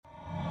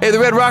Hey, the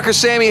Red Rocker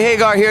Sammy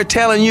Hagar here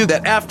telling you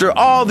that after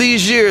all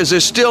these years,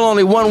 there's still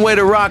only one way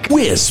to rock.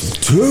 Wisp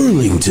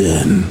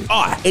Turlington.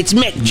 Hi, it's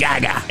Mick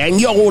Jagger,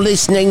 and you're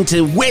listening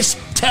to Wisp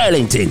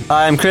Turlington.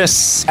 I'm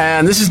Chris,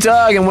 and this is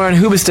Doug, and we're in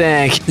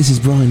Hoobastank. This is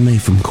Brian May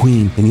from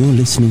Queen, and you're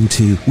listening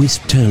to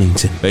Wisp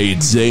Turlington. Hey,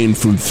 it's Zane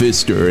from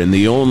Fister, and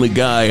the only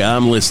guy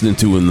I'm listening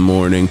to in the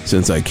morning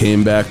since I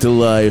came back to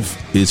life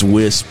is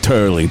Wisp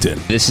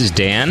Turlington. This is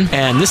Dan.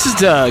 And this is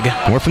Doug.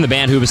 We're from the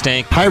band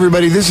Hoobastank. Hi,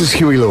 everybody. This is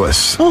Huey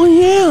Lewis. Oh,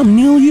 yeah, I'm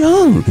Neil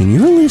Young, and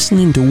you're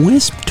listening to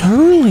Wisp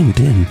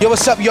Turlington. Yo,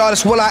 what's up, y'all?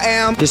 This Will I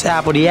Am. This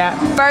Apple the App.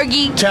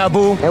 Fergie.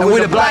 Taboo. And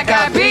we're the Black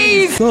Eyed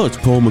Peas. Oh, it's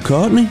Paul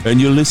McCartney,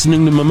 and you're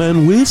listening to my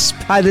man Wisp.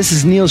 Hi, this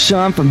is Neil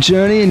Sean from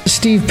Journey and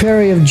Steve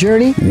Perry of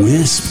Journey.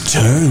 Wisp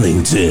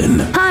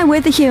Turlington. Hi,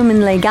 we're the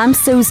Human League. I'm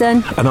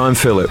Susan. And I'm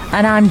Philip.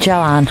 And I'm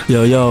Joanne.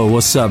 Yo,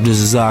 what's up? This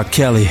is R.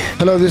 Kelly.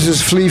 Hello, this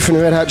is Flea from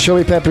the Red Hot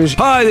Chili Peppers.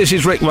 Hi, this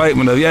is Rick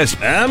Wakeman of Yes.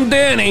 I'm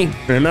Danny,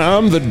 and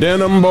I'm the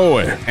Denim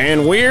Boy,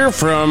 and we're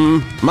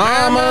from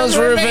Mama's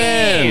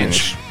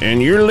Revenge. And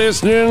you're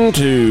listening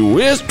to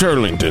Wisp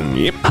Turlington.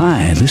 Yep.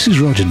 Hi, this is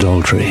Roger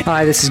Daltrey.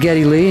 Hi, this is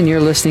Geddy Lee, and you're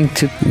listening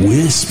to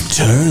Wisp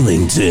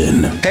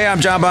Turlington. Hey,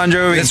 I'm John Bon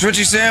Jovi. It's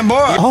Richie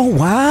Sambora. Oh,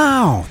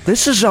 wow.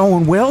 This is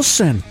Owen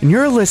Wilson, and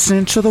you're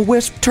listening to the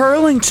Wisp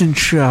Turlington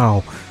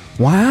Show.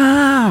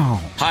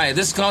 Wow. Hi,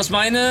 this is Klaus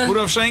Meine.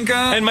 Rudolf Schenker.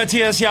 And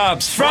Matthias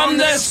Jabs from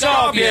the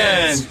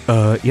Scorpions.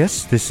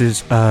 Yes, this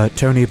is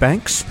Tony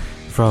Banks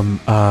from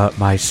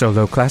my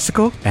solo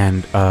classical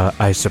and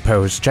I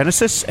suppose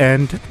Genesis,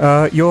 and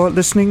you're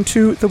listening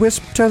to the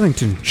Wisp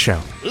Turlington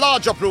Show.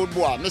 Large upload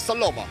boy, Mr.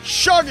 Lover.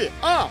 Shaggy,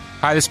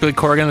 Hi, this is Billy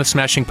Corgan of the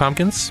Smashing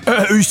Pumpkins.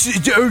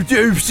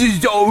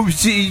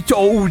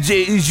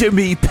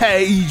 Jimmy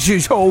Page,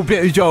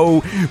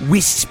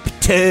 Wisp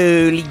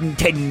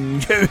Turlington.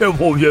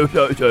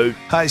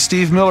 Hi,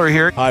 Steve Miller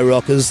here. Hi,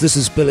 rockers. This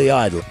is Billy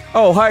Idol.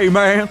 Oh, hey,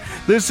 man.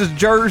 This is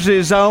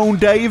Jersey's own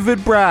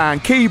David Bryan,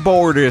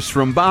 keyboardist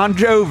from Bon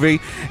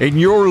Jovi, and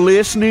you're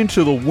listening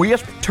to the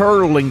Wisp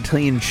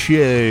Turlington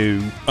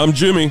Show. I'm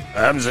Jimmy.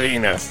 I'm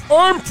Zenith.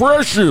 I'm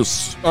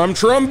Precious. I'm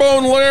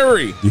Trombone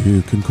Larry.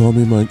 You can call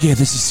me Mike. Yeah,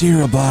 this is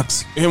Cereal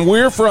Box. And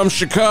we're from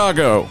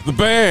Chicago, the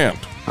band.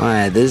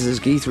 Hi, this is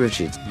Keith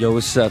Richards. Yo,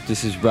 what's up?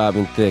 This is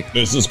Robin Thicke.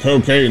 This is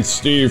Cocaine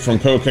Steve from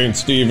Cocaine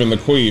Steve and the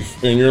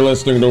Queef, and you're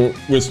listening to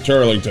Wisp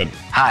Turlington.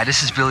 Hi,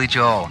 this is Billy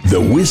Joel.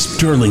 The Wisp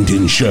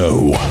Turlington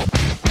Show.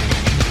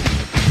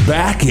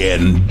 Back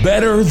and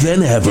better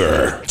than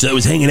ever. So I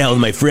was hanging out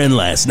with my friend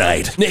last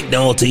night. Nick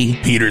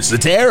Nolte, Peter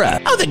Cetera,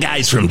 other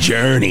guys from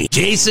Journey,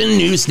 Jason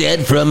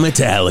Newsted from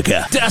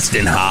Metallica,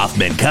 Dustin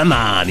Hoffman, come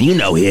on, you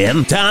know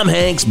him, Tom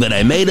Hanks, but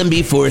I made him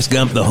be Forrest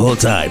Gump the whole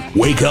time.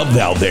 Wake up,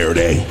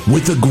 Valverde,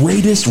 with the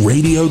greatest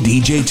radio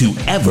DJ to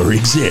ever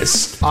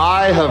exist.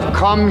 I have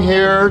come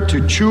here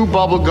to chew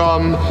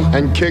bubblegum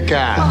and kick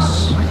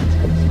ass.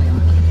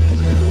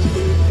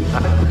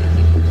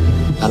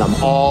 And I'm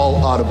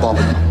all out of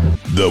bubblegum.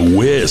 The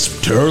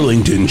Wisp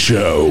Turlington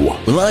Show.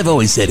 Well, I've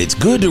always said it's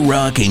good to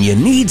rock, and you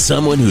need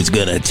someone who's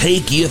gonna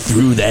take you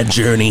through that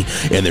journey,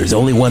 and there's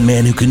only one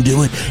man who can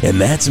do it, and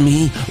that's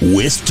me,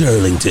 Wisp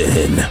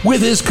Turlington,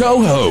 with his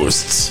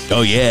co-hosts.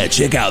 Oh yeah,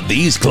 check out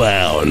these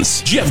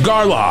clowns. Jeff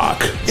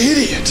Garlock.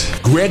 Idiot.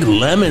 Greg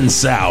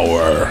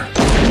Lemonsour.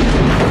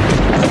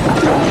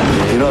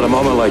 You know, at a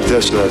moment like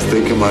this, I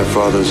think of my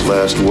father's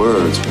last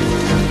words,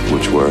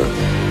 which were,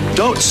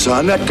 "Don't,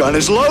 son, that gun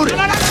is loaded."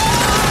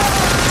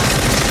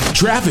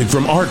 Traffic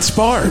from Art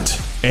Spart,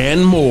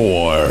 and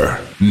more.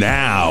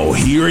 Now,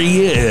 here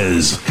he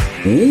is,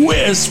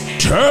 Wisp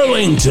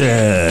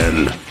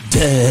Turlington.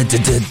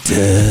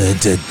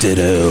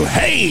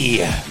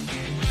 Hey!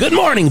 Good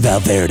morning,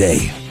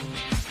 Valverde.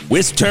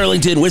 Wisp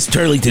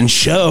Turlington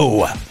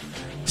Show.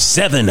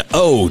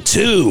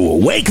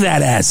 7:02. Wake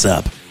that ass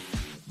up.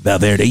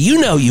 Valverde, you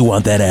know you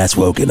want that ass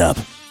woken up.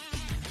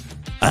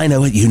 I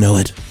know it, you know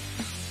it.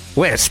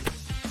 Wisp.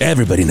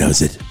 Everybody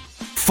knows it.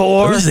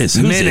 4 Who's this?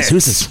 minutes.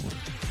 Who's this?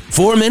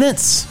 4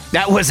 minutes?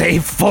 That was a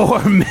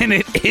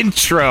 4-minute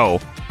intro.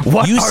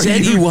 What you are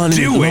said you wanted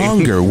doing? It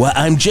longer. Well,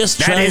 I'm just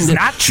that trying is to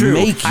not true.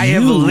 make I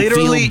have you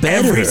literally feel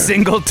better. every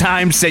single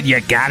time said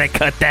you gotta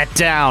cut that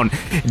down.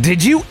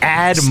 Did you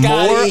add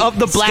more of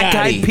the Black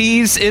Eyed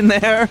Peas in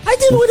there? I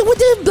did. What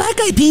the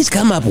Black Eyed Peas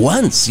come up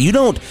once? You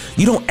don't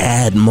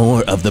add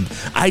more of the.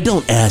 I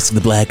don't ask the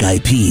Black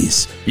Eyed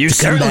Peas you to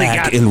come certainly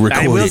back got, and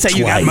record I will it say twice.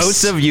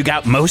 you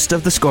got most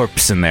of the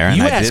Scorps in there, and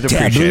you I asked did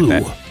appreciate Taboo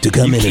that. to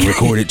come in and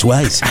record it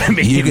twice. I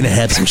mean, you're gonna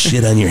have some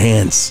shit on your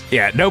hands.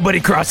 Yeah,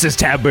 nobody crosses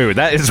Taboo.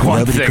 That is one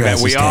Nobody thing that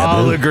we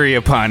all agree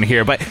upon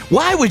here. But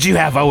why would you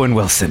have Owen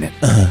Wilson in?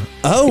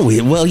 Oh,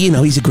 well, you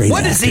know, he's a great What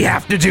actor. does he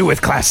have to do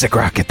with classic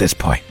rock at this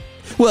point?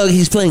 Well,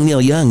 he's playing Neil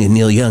Young in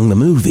Neil Young the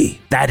movie.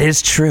 That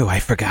is true. I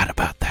forgot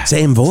about that.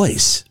 Same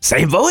voice.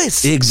 Same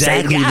voice.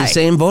 Exactly same the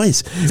same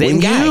voice. Same when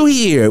guy. you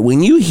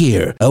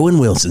hear Owen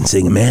Wilson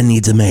sing "A Man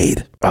Needs a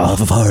Maid,"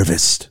 off of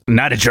harvest.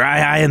 Not a dry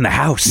eye in the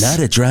house. Not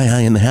a dry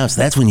eye in the house.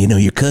 That's when you know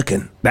you're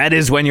cooking. That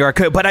is when you are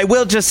cooking. But I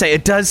will just say,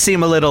 it does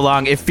seem a little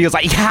long. It feels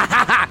like,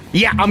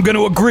 yeah, I'm going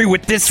to agree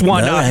with this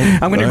one. Right.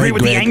 I'm going to agree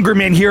with Greg. the angry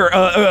man here.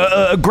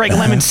 Greg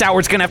Lemon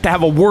Sour's going to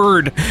have a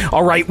word,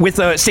 all right, with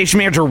station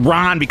manager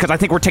Ron, because I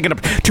think we're taking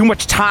up too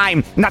much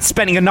time, not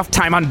spending enough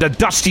time on the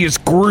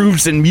dustiest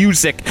grooves and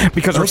music,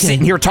 because we're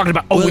sitting here talking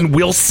about Owen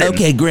Wilson.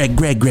 Okay, Greg.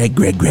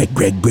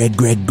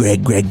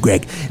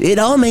 It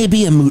all may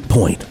be a moot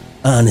point,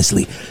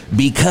 honestly,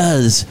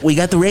 because we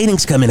got the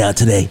ratings coming out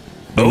today.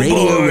 The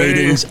radio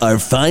ratings are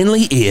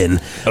finally in.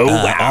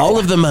 Wow. All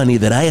of the money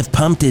that I have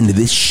pumped into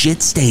this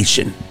shit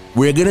station,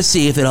 we're going to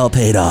see if it all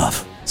paid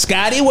off.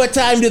 Scotty, what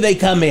time do they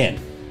come in?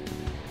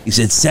 He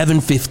said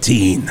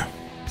 7:15.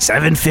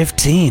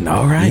 7:15,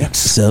 all right. Yep.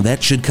 So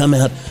that should come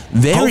out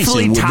very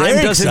Hopefully soon. We're time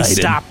very doesn't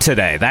excited. stop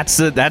today. That's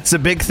a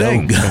big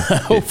thing.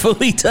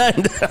 Hopefully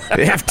time.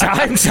 If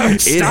time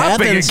starts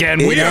stopping again,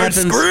 we are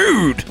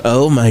screwed.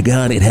 Oh my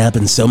God, it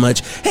happens so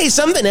much. Hey,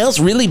 something else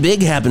really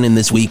big happening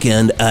this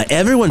weekend.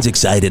 Everyone's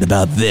excited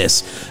about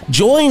this.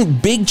 Join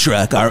Big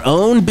Truck, our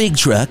own Big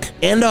Truck,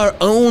 and our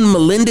own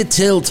Melinda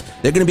Tilt.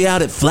 They're going to be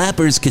out at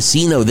Flappers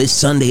Casino this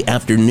Sunday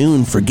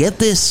afternoon. Forget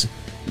this,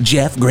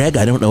 Jeff, Greg,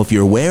 I don't know if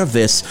you're aware of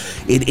this.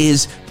 It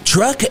is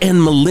Truck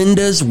and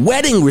Melinda's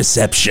wedding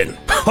reception.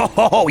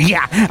 Oh,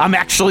 yeah. I'm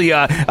actually,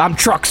 I'm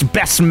Truck's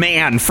best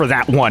man for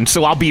that one,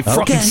 so I'll be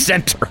front and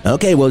center.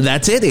 Okay, well,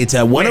 that's it. It's a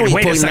 108.9.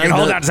 Wait a second.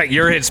 Hold on a second.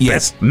 You're his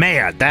best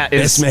man. That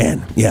is... Best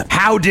man, yeah.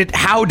 How did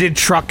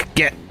Truck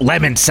get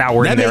Lemon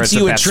Sour in there as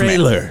the best man? That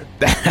makes you a trailer.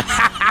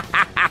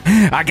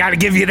 I got to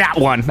give you that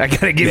one.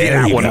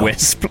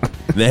 Wisp.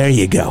 There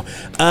you go.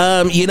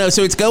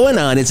 So it's going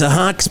on. It's a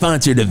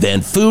Hawk-sponsored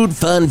event. Food,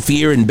 fun,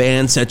 fear, and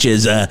bands such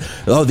as,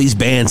 these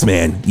bands,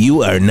 man.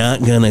 You're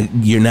not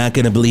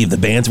gonna believe the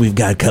bands we've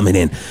got coming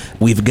in.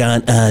 We've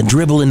got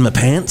Dribble in My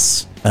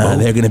Pants.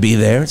 They're going to be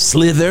there.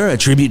 Slither, a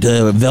tribute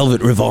to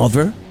Velvet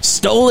Revolver.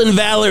 Stolen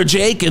Valor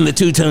Jake and the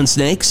Two-Tone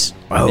Snakes.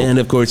 Oh. And,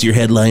 of course, your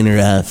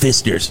headliner,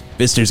 Fisters.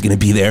 Fisters going to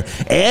be there.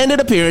 And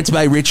an appearance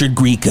by Richard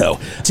Grieco.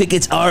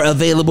 Tickets are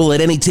available at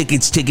any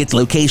tickets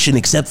location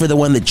except for the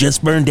one that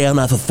just burned down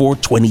off of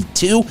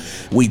 422.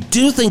 We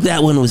do think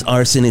that one was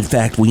arson. In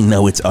fact, we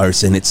know it's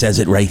arson. It says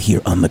it right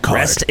here on the card.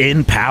 Rest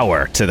in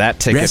power to that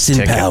ticket. Rest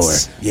in power.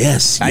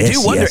 Yes, I do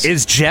wonder,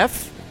 is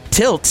Jeff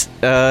Tilt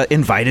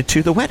invited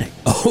to the wedding?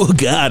 Oh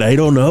God, I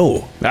don't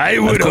know. I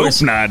would hope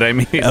not. I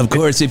mean, of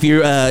course, if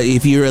you're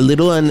a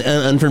little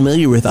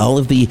unfamiliar with all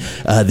of the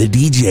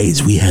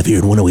DJs we have here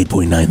at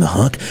 108.9 The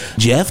Hawk,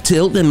 Jeff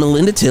Tilt and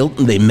Melinda Tilt,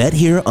 they met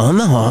here on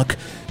The Hawk.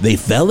 They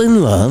fell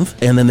in love,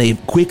 and then they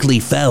quickly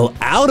fell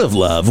out of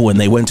love when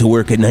they went to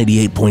work at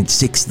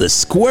 98.6 The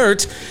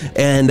Squirt.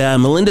 And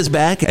Melinda's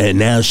back, and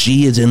now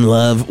she is in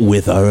love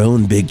with our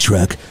own Big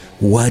Truck.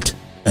 What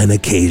an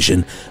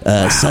occasion.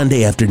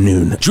 Sunday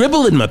afternoon.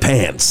 Dribble in My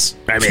Pants.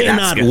 I mean,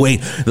 cannot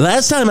wait.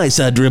 Last time I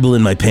saw Dribble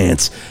in My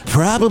Pants,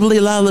 probably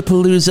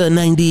Lollapalooza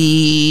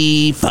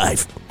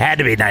 95. Had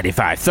to be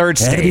 95. Third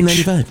stage. Had to be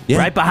 95, yeah.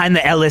 Right behind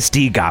the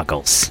LSD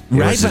goggles.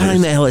 Right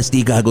behind the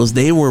LSD goggles.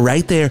 They were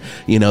right there.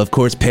 You know, of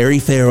course, Perry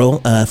Farrell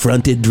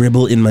fronted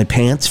Dribble in My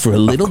Pants for a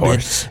little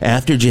bit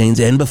after Jane's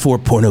and before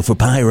Porno for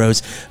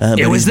Pyros.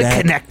 It was the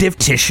connective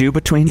tissue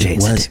between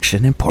Jane's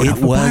Addiction and Porno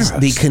for Pyros. It was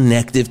the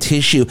connective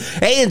tissue.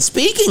 Hey, and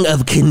speaking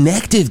of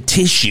connective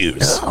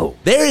tissues,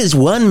 there is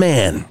one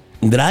man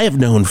that I have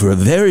known for a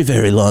very,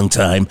 very long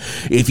time.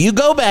 If you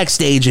go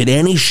backstage at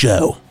any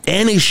show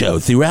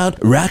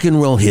throughout rock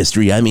and roll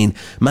history, I mean,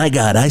 my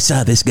God, I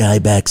saw this guy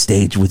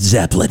backstage with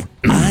Zeppelin.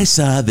 I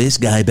saw this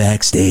guy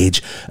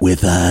backstage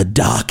with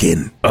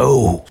Dokken.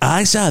 Oh,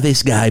 I saw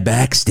this guy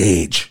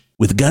backstage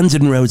with Guns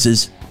N'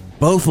 Roses,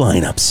 both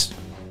lineups.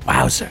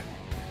 Wowzer.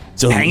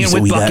 So hanging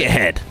with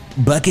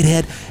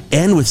Buckethead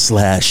and with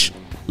Slash.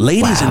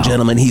 Ladies and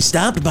gentlemen, he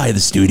stopped by the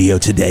studio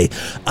today.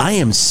 I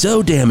am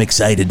so damn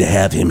excited to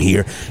have him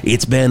here.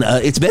 It's been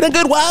a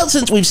good while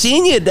since we've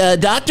seen you,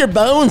 Dr.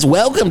 Bones.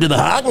 Welcome to the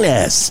Hog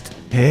Nest.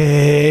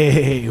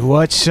 Hey,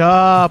 what's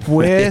up,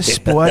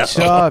 Wisp? What's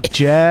up,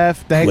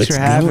 Jeff? Thanks for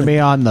having me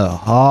on the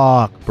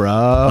Hawk, bro.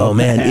 Oh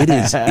man,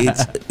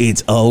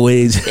 it's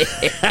always.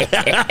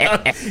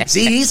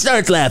 See, he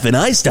starts laughing,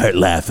 I start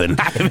laughing,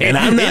 and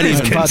I'm not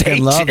even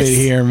fucking love it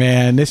here,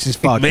 man. This is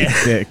fucking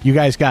sick. You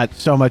guys got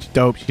so much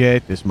dope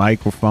shit. This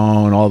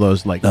microphone, all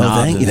those knobs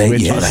and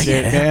switches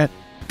shit, man.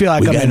 I feel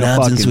like I'm in a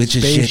fucking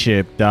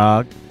spaceship,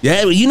 dog.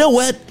 Yeah, well, you know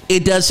what?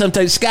 It does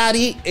sometimes.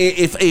 Scotty,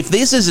 if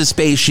this is a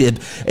spaceship,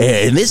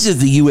 and this is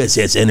the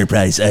USS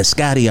Enterprise,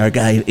 Scotty, our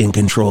guy in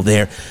control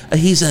there,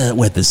 he's,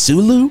 the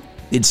Sulu?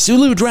 Did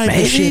Sulu drive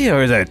the ship? Maybe,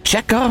 or the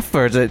Chekhov,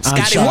 or the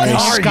Scotty, what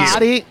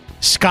are you?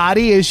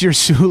 Scotty is your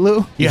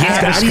Sulu? You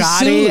have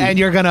Scotty, and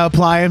you're going to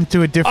apply him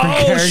to a different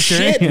character?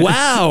 Shit,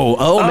 wow.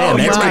 Oh, man,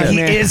 that's right. He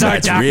is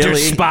our Dr.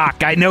 Really...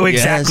 Spock. I know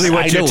exactly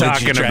what you're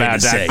talking about,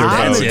 Dr.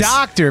 I'm the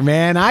doctor,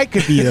 man. I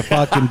could be the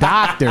fucking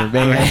doctor,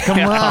 man. Come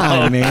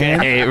on,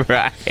 man.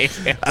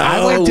 Right.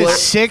 I went to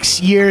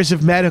 6 years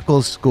of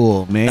medical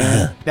school,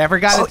 man. Never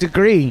got a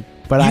degree.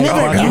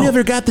 But you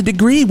never got the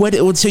degree. What?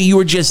 So you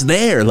were just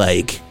there,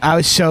 like I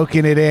was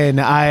soaking it in.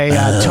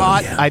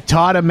 I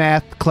taught a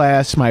math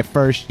class my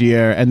first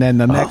year, and then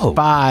the next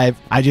 5,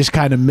 I just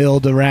kind of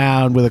milled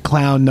around with a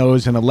clown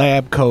nose and a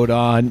lab coat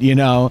on,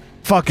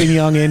 fucking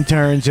young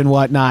interns and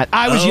whatnot.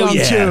 I was young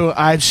too.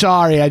 I'm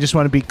sorry. I just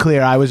want to be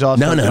clear. I was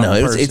also no.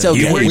 It's okay.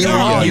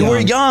 You were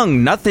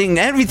young.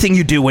 Everything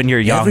you do when you're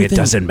young, it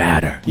doesn't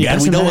matter. Yeah,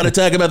 we don't want to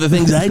talk about the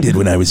things I did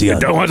when I was young.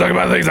 Don't want to talk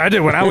about the things I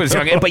did when I was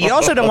young. But you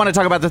also don't want to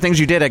talk about the things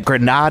you did at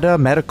Granada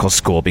Medical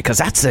School, because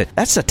that's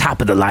the top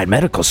of the line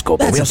medical school.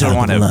 But we also don't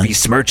want to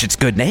besmirch its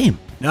good name.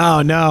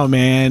 No,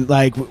 man.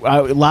 Like,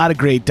 a lot of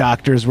great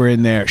doctors were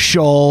in there.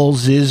 Scholl,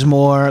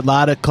 Zizmore, a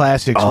lot of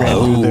classics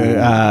ran through the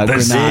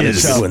Granada.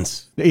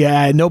 Ziz.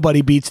 Yeah,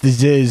 nobody beats the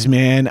Ziz,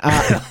 man.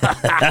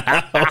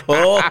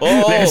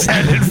 There's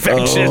an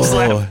infectious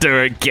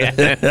laughter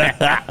again.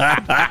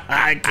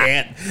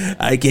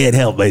 I can't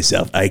help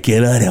myself. I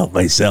cannot help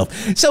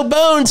myself. So,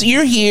 Bones,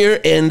 you're here,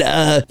 and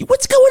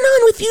what's going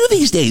on with you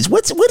these days?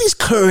 What is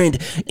current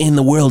in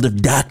the world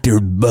of Dr.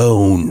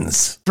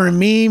 Bones? For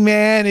me,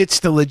 man, it's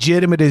the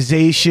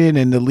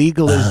legitimatization and the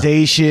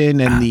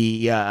legalization and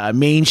the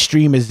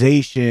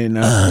mainstreamization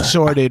of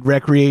assorted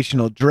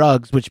recreational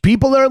drugs, which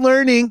people are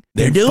learning.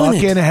 They're doing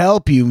fucking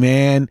help you,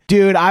 man.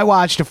 Dude, I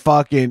watched a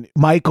fucking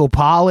Michael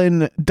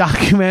Pollan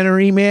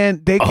documentary,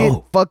 man. They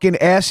get fucking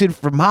acid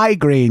for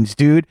migraines,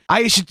 dude. I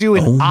used to do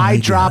an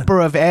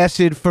eyedropper of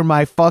acid for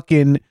my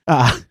fucking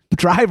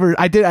driver.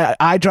 I did an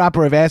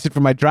eyedropper of acid for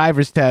my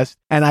driver's test,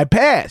 and I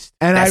passed.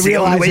 And that's I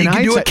realized the only way you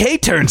can do a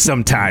K-turn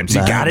sometimes.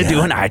 You got to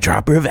do an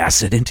eyedropper of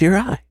acid into your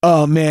eye.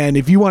 Oh, man,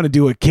 if you want to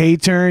do a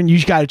K-turn,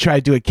 you got to try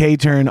to do a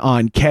K-turn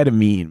on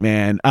ketamine,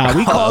 man.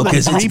 We call it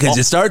because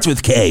it starts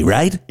with K,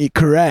 right?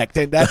 Correct.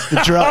 And that's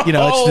the drug,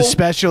 it's the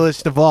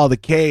specialist of all the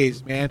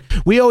Ks, man.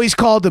 We always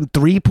called them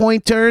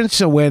 3-point turns.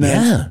 So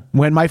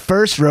when my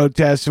first road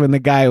test, when the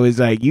guy was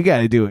like, you got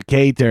to do a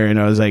K-turn,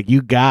 I was like,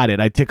 you got it.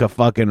 I took a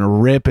fucking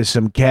rip of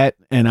some Ket,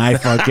 and I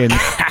fucking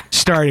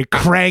started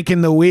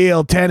cranking the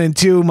wheel 10 and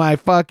 2 my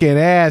fucking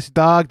ass,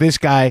 dog. This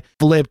guy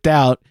flipped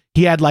out.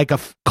 He had like a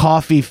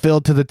coffee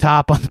filled to the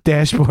top on the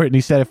dashboard, and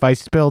he said if I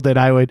spilled it,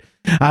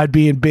 I'd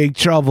be in big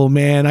trouble,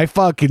 man. I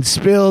fucking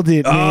spilled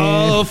it,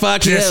 man. Oh,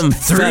 fuck him.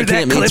 Threw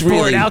that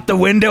clipboard out the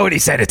window, and he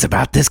said, it's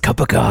about this cup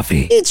of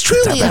coffee. It's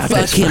truly a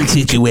fuck him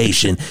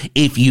situation.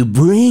 If you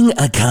bring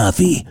a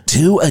coffee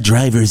to a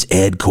driver's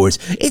ed course,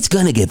 it's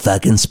going to get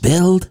fucking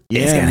spilled.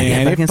 Yeah,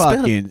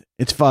 man.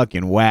 It's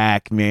fucking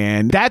whack,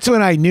 man. That's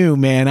when I knew,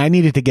 man, I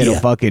needed to get a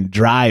fucking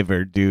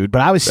driver, dude.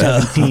 But I was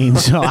 17,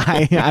 so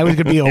I was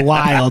going to be a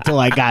while till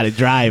I got a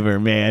driver,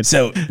 man.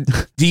 So,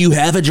 do you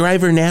have a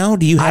driver now?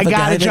 Do you have I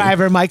got a driver.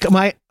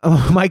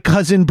 My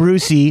cousin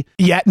Brucey.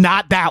 Yeah,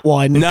 not that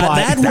one. Not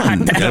that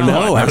one.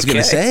 No, I was going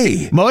to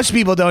say. Most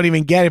people don't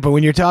even get it, but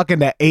when you're talking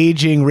to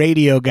aging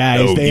radio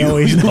guys, they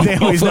always know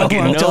what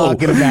I'm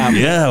talking about.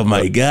 Yeah, oh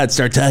my God.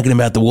 Start talking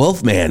about the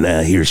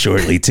Wolfman here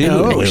shortly, too.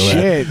 Oh,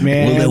 shit,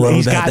 man.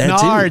 He's got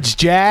nards,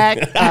 Jack.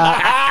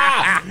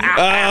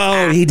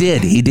 Oh, he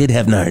did. He did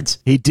have nards.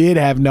 He did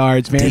have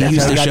nards, man. They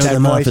used to show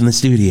them off in the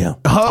studio.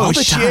 Oh,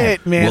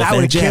 shit, man. Wolfman I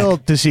would have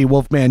killed to see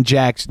Wolfman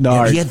Jack's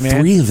nards, he had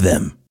man. 3 of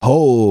them.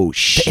 Oh,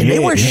 shit. And they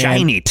were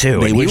shiny,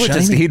 too. They were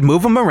shiny. He'd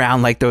move them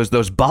around like those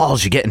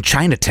balls you get in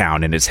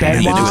Chinatown in his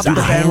hand. The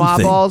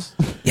Benoit balls?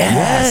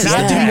 Yes.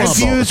 Not to be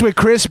confused with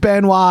Chris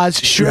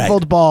Benoit's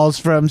shriveled balls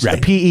from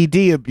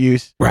PED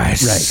abuse.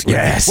 Right.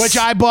 Yes. Which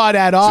I bought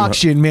at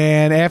auction,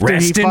 man. After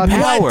Rest in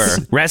power.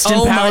 Rest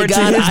in power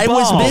to his balls. I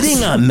was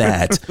bidding on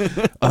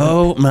that.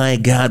 Oh, my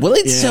God. Well,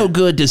 it's so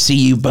good to see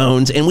you,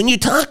 Bones. And when you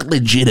talk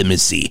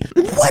legitimacy,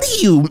 what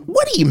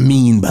do you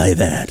mean by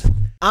that?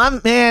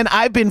 I've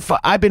been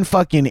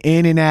fucking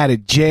in and out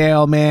of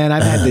jail, man.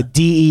 I've had the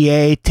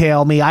DEA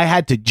tail me. I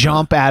had to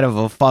jump out of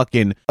a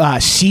fucking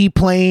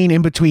seaplane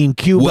in between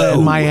Cuba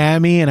and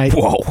Miami, and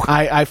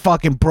I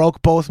fucking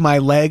broke both my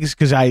legs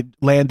because I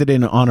landed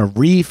on a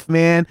reef,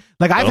 man.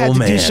 Like I've had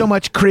to do so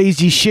much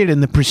crazy shit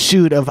in the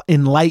pursuit of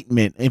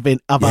enlightenment,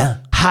 of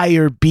a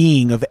higher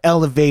being, of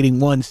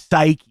elevating one's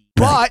psyche.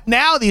 But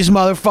now these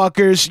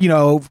motherfuckers,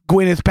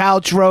 Gwyneth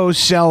Paltrow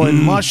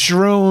selling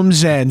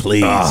mushrooms, and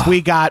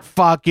we got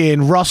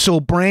fucking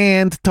Russell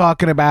Brand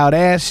talking about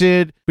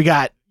acid. We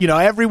got,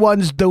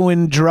 everyone's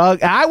doing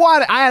drugs. I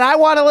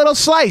want a little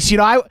slice.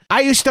 I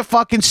used to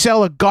fucking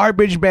sell a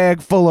garbage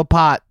bag full of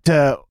pot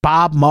to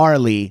Bob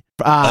Marley.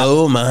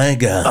 Oh my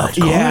God.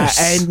 Yeah,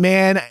 and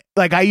man,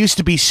 like I used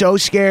to be so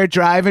scared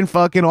driving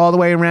fucking all the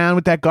way around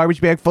with that garbage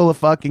bag full of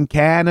fucking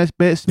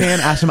cannabis, man.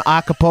 Some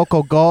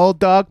Acapulco Gold,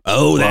 dog.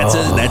 Oh,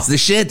 that's the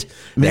shit.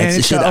 Man, that's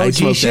the shit. I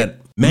smoked that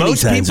many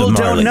Most times. people with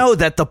Marley. don't know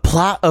that the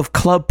plot of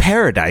Club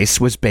Paradise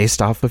was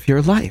based off of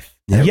your life.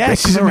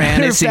 Yes, Rick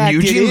Moranis and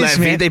Eugene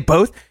Levy, they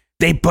both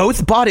They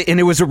both bought it, and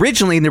it was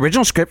originally in the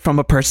original script from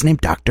a person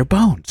named Dr.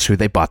 Bones, who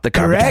they bought the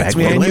garbage bag Correct,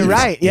 from. man. You're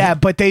right. Yeah,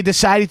 but they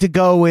decided to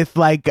go with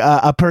like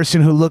a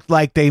person who looked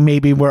like they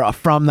maybe were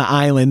from the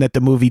island that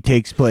the movie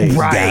takes place.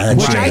 Right.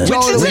 Which I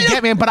totally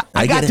get, man. But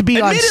I got to be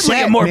on admittedly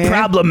set, a more man.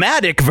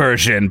 problematic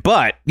version,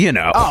 but you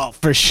know. Oh,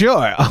 for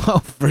sure.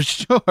 Oh, for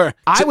sure.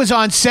 I was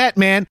on set,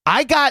 man.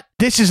 I got,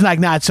 this is like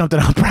not something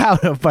I'm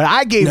proud of, but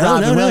I gave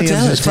Robin Williams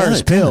his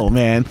first pill,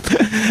 man.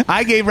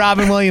 I gave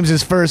Robin Williams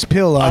his first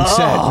pill on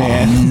set,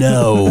 man. No.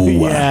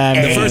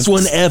 Yeah, the first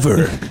one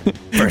ever.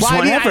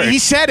 He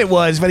said it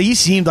was, but he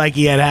seemed like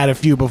he had a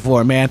few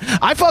before, man.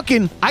 I got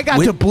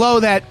to blow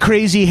that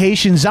crazy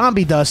Haitian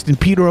zombie dust in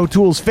Peter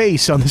O'Toole's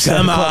face on the set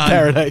of Club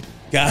Paradise.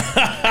 That's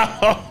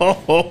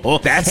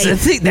the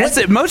thing. That's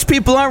it. Most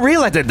people aren't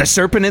realizing the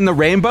serpent in the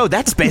rainbow.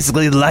 That's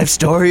basically the life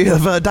story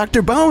of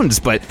Dr. Bones,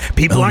 but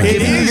people aren't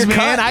giving it,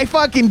 man. I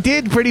fucking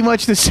did pretty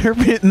much the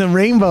serpent in the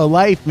rainbow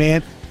life,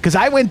 man. Because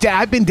I've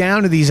been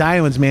down to these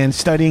islands, man,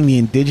 studying the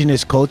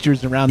indigenous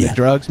cultures around the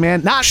drugs,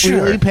 man. Not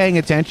really paying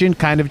attention,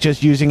 kind of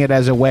just using it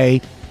as a way,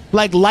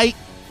 like light,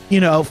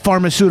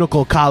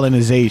 pharmaceutical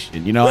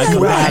colonization. I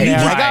come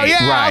down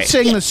there, I'll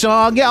sing the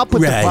song, I'll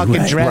put the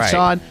fucking dress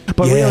on,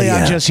 but really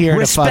I'm just here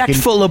to fucking...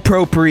 Respectful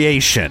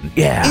appropriation.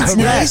 Yeah. It's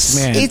nice,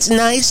 man. It's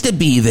nice to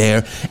be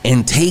there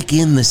and take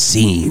in the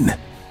scene.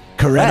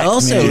 Correct, but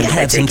also man.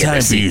 have some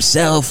time for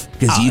yourself,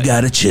 because you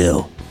gotta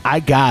chill. I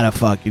gotta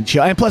fucking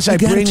chill. And plus, I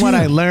bring what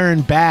I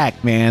learned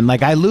back, man.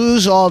 Like, I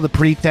lose all the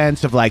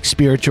pretense of, like,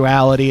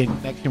 spirituality and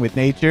connection with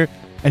nature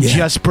and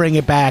just bring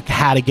it back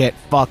how to get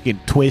fucking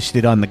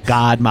twisted on the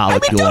God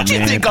molecule, don't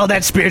you think all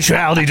that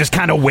spirituality just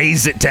kind of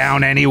weighs it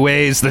down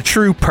anyways? The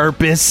true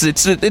purpose,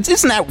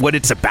 isn't that what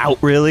it's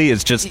about, really?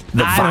 It's just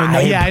the vibe. Don't know.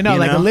 Yeah, I know.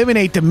 Like,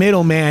 eliminate the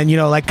middleman,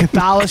 like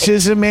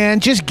Catholicism, man.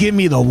 Just give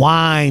me the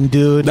wine,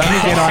 dude. Let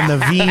me get on the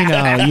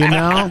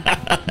vino,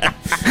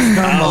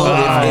 Come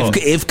on.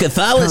 If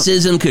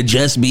Catholicism could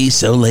just be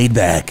so laid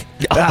back.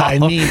 I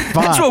mean,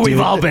 that's what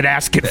we've all been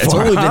asking for. That's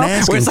what we've been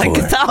asking Where it's like,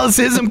 for.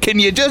 Catholicism, can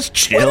you just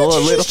chill a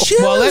little?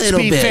 Well, let's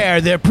be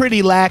fair. They're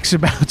pretty lax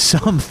about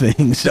some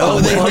things.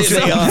 Oh, they are.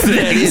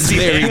 That is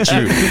very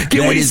true.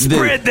 Can we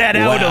spread that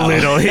out a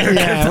little here,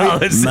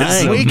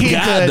 Catholicism? We keep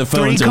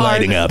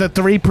the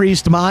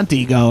three-priest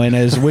Monty going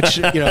as which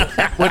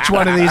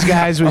one of these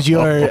guys was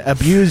your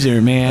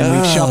abuser,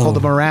 man. We shuffled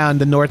them around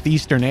the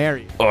northeastern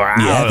area. Wow.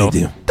 Yeah, they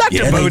do.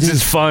 Dr. Bones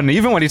is fun,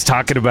 even when he's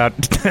talking about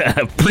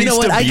priest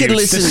abuse. I could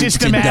listen the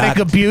systematic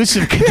abuse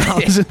of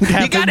Catholicism.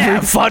 You gotta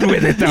have fun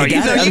with it, though.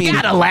 You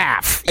gotta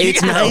laugh.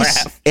 It's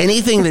nice.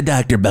 Anything that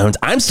Dr. Bones,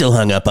 I'm still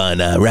hung up on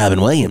Robin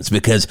Williams,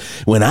 because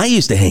when I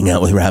used to hang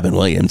out with Robin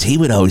Williams, he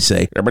would always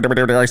say,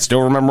 I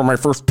still remember my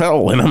first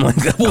pill. and I'm like,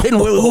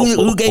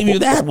 who gave you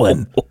that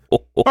one?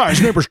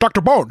 His neighbor's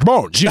Dr. Bones.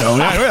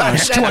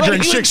 It's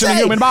 206 in the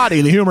human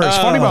body. The humor is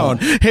funny bone.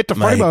 Hit the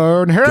funny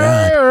bone.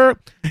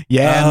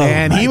 Yeah,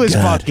 man. He was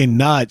fucking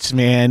nuts,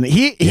 man.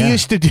 He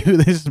used to do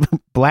this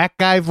black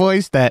guy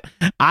voice that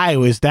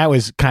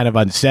was kind of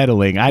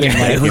unsettling. I didn't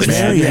like it,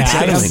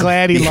 man. I'm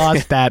glad he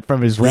lost that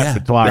from his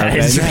repertoire. That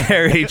is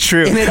very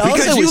true. And it also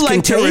because you was like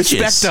contagious.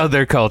 to respect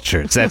other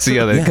cultures. That's the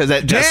other. Because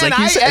just like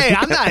you said, hey,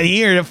 I'm not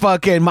here to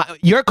fucking.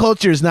 Your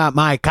culture is not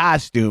my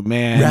costume,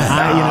 man.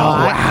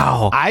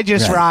 Right. I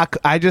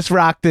just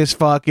rock this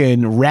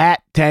fucking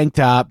rat tank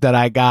top that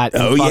I got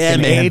in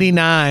fucking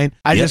 89.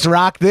 I just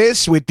rock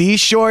this with these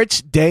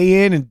shorts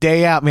day in and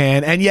day out,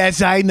 man. And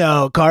yes, I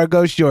know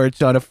cargo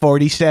shorts on a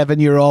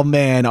 47-year-old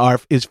man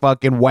is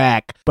fucking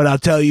whack. But I'll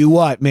tell you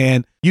what,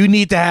 man, you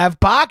need to have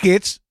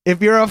pockets if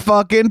you're a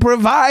fucking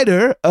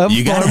provider of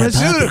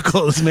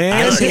pharmaceuticals, man.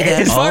 I say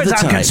that as far all as the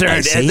I'm time. concerned,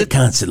 I say it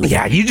constantly.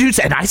 Yeah, you do,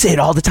 and I say it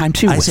all the time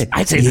too. I say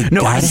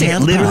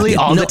it literally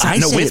all the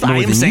time.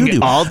 I am saying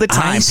it all the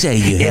time. I say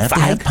you have to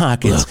have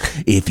pockets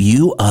if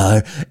you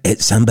are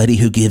somebody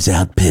who gives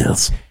out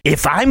pills.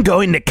 If I'm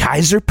going to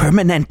Kaiser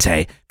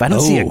Permanente, if I don't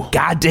see a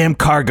goddamn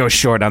cargo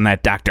short on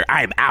that doctor,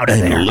 I am out of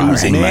there. I'm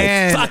losing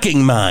my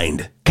fucking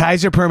mind.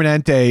 Kaiser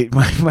Permanente,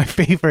 my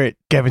favorite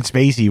Kevin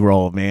Spacey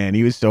role, man.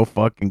 He was so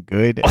fucking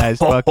good as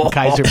fucking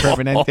Kaiser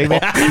Permanente,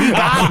 man. He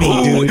got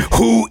me, dude.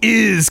 Who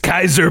is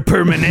Kaiser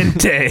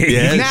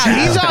Permanente? Now,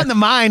 he's on the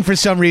mind for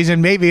some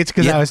reason. Maybe it's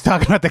because I was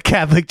talking about the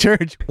Catholic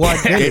Church. Who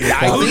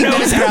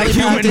knows how the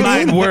human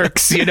mind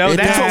works?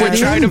 That's what we're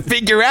trying to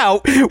figure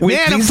out with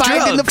man, these I'm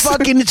finding the drugs.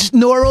 fucking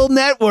neural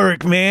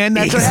network, man.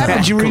 That's what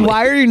happens. You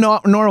rewire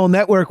your neural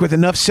network with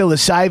enough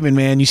psilocybin,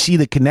 man. You see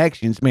the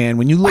connections, man.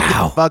 When you look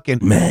at the fucking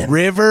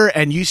river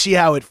and you see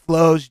how it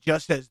flows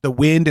just as the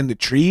wind and the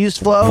trees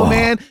flow,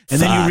 man.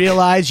 And then you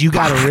realize you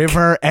got a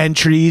river and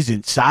trees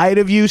inside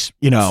of you,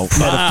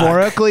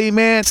 metaphorically,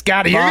 man.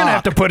 Scotty, you're going to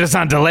have to put us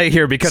on delay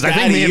here because I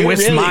think me and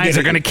Whist's minds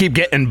are going to keep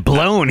getting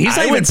blown. He's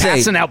not even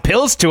passing out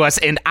pills to us,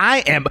 and I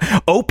am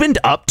opened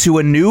up to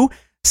a new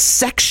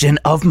section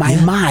of my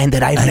mind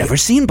that I've never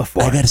seen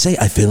before. I gotta say,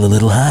 I feel a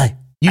little high.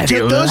 You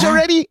took those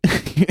already?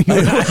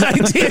 I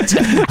did.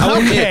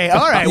 Okay,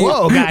 all right.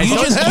 Whoa, guys.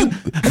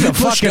 You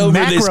pushed over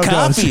this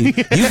coffee.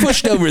 You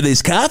pushed over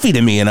this coffee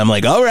to me, and I'm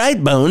like, all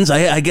right, Bones,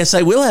 I guess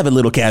I will have a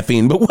little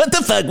caffeine, but what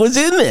the fuck was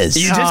in this?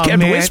 You just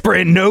kept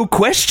whispering no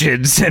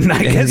questions, and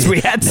I guess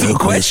we had some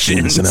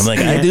questions. And I'm like,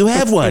 I do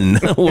have one.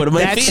 What am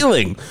I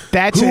feeling?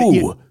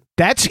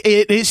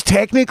 It is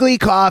technically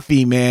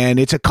coffee, man.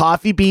 It's a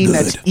coffee bean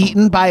that's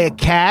eaten by a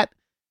cat,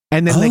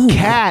 and then the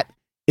cat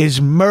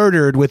is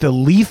murdered with a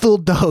lethal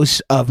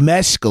dose of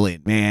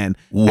mescaline, man.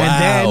 Wow,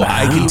 and then,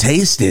 I can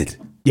taste it.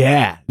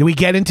 Yeah. Then we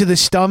get into the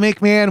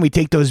stomach, man. We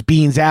take those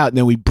beans out, and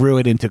then we brew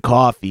it into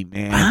coffee,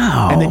 man.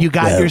 Wow. And then you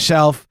got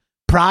yourself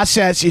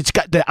processed. It's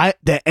got the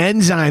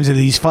enzymes of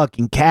these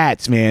fucking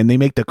cats, man. They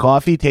make the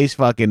coffee taste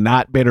fucking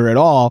not bitter at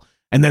all.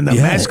 And then the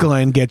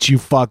mescaline gets you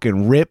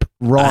fucking rip,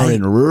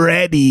 roaring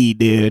ready,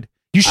 dude.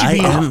 You should be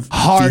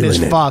hard as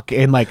fuck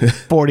in like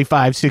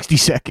 45, 60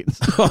 seconds.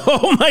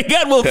 Oh my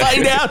God, we'll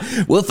find out.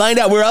 We'll find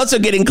out. We're also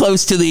getting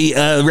close to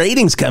the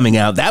ratings coming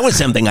out. That was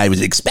something I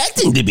was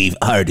expecting to be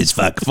hard as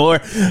fuck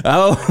for.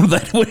 Oh,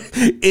 but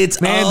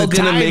it's all the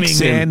gonna timing, mix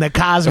man. in. The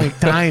cosmic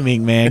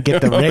timing, man.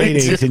 Get the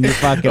ratings and your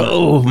fucking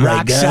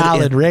rock God,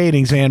 solid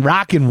ratings, man.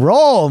 Rock and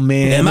roll,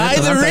 man. Am I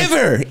the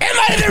river? Am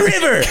I the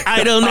river?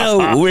 I don't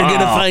know. We're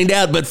gonna find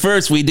out. But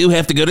first, we do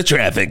have to go to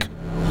traffic.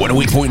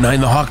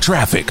 108.9 The Hawk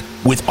Traffic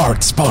with Art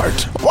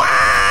Spart.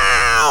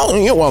 Wow!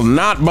 You will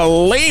not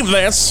believe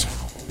this,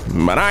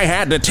 but I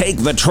had to take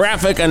the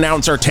traffic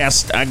announcer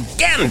test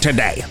again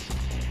today.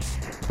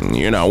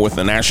 You know, with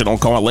the National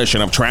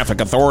Coalition of Traffic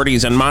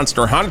Authorities and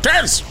Monster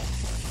Hunters.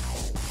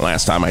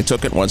 Last time I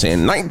took it was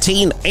in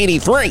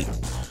 1983,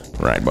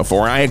 right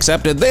before I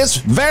accepted this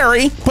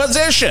very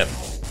position.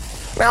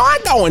 Now, I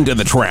go into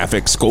the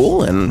traffic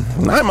school, and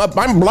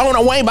I'm blown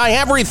away by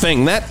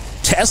everything that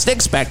test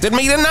expected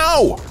me to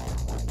know.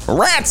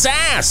 Rat's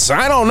ass,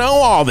 I don't know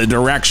all the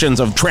directions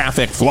of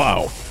traffic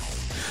flow.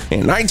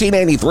 In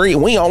 1983,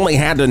 we only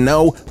had to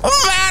know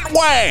that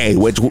way,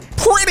 which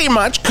pretty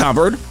much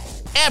covered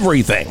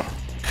everything.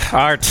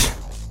 Art.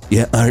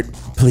 Yeah, Art,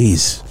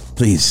 please,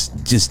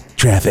 just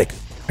traffic.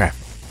 And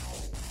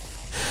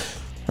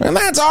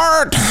that's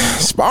Art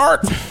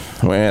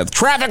Spart with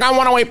traffic on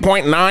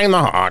 108.9 The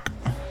Hawk.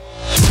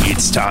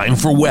 It's time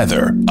for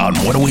weather on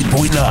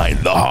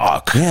 108.9 The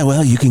Hawk. Yeah,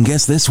 well, you can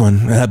guess this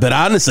one. But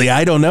honestly,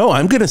 I don't know.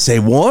 I'm going to say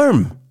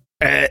warm.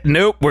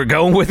 Nope, we're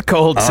going with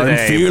cold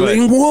today. I'm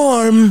feeling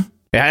warm.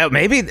 Yeah,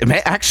 maybe.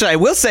 Actually, I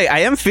will say I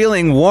am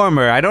feeling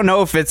warmer. I don't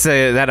know if it's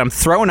that I'm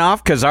thrown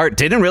off because Art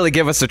didn't really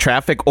give us a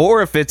traffic,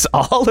 or if it's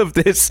all of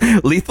this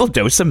lethal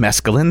dose of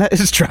mescaline that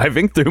is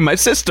driving through my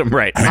system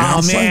right now.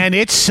 Oh man,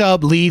 it's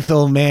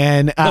sub-lethal,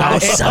 man.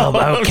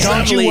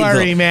 Don't you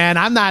worry, man.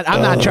 I'm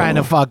not trying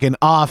to fucking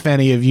off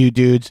any of you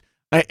dudes.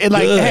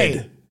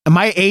 Hey,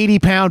 my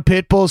 80-pound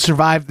pit bull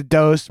survived the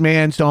dose,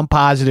 man, so I'm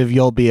positive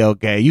you'll be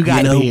okay. You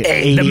got to be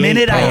 88 the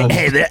minute pounds.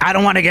 I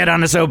don't want to get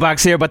on the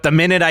soapbox here, but the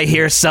minute I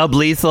hear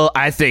sub-lethal,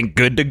 I think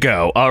good to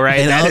go. All right,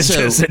 and that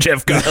also, is just a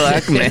Jeff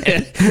Garlock, man.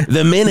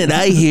 The minute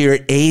I hear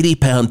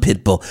 80-pound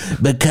pit bull,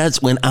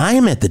 because when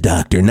I'm at the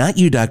doctor, not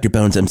you, Dr.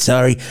 Bones, I'm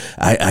sorry,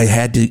 I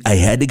had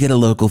to get a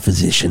local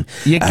physician.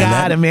 You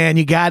gotta, man.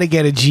 You gotta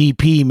get a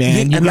GP,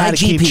 man. You gotta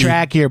keep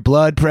track of your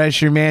blood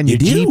pressure, man. Your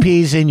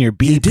GP's and your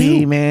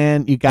BP,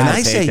 man. You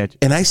gotta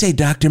And I say,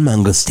 Dr.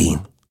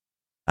 Mungelstein,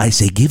 I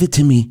say, give it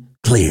to me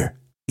clear.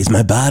 Is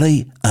my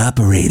body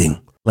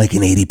operating like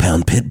an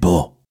 80-pound pit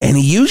bull? And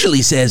he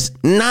usually says,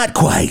 not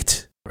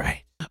quite.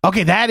 Right.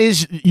 Okay, that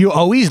is, you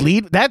always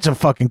lead. That's a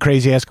fucking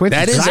crazy ass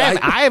coincidence. That is,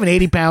 I have an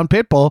 80-pound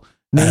pit bull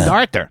named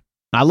Arthur.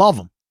 I love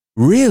him.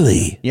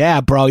 Really? Yeah,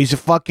 bro. He's a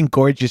fucking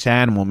gorgeous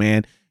animal,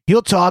 man.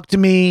 He'll talk to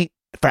me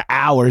for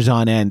hours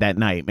on end at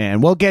night,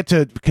 man. We'll get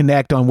to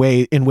connect in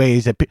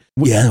ways that...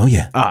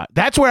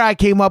 that's where I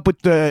came up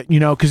with the,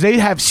 because they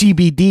have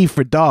CBD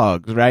for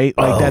dogs, right?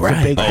 Like that's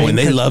a big thing. And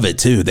they love it,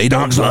 too. They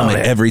don't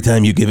vomit every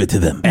time you give it to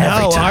them.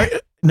 Every time.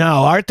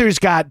 No, Arthur's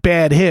got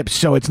bad hips,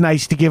 so it's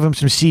nice to give him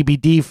some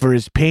CBD for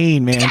his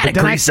pain, man. You gotta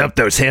grease up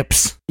those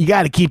hips. You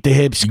got to keep the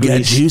hips greased. You got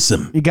to juice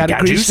them. You got to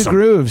grease the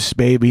grooves,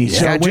 baby.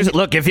 Yeah, so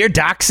look, if you're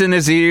doxing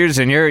his ears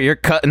and you're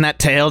cutting that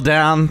tail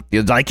down,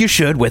 like you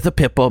should with a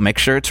pit bull, make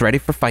sure it's ready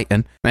for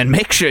fighting. And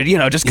make sure,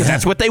 just because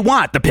that's what they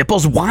want. The pit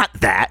bulls want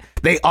that.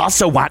 They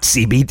also want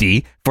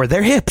CBD for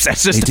their hips.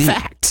 That's just a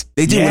fact.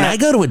 They do. When I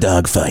go to a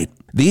dog fight,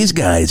 these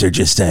guys are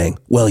just saying,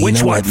 well, you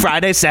Which know one? what?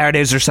 Fridays,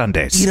 Saturdays, or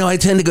Sundays? I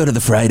tend to go to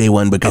the Friday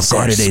one because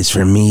Saturdays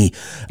for me,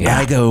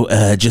 I go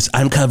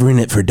I'm covering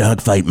it for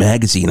Dogfight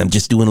Magazine. I'm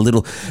just doing a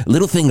little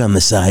thing on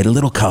the side, a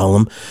little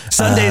column.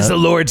 Sunday's the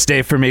Lord's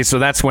Day for me, so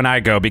that's when I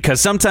go. Because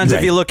sometimes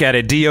if you look at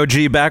it,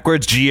 DOG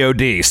backwards,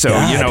 GOD. So,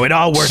 it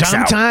all works out.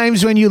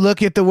 Sometimes when you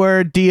look at the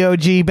word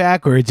DOG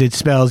backwards, it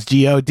spells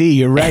GOD.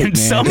 You're right, and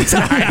man.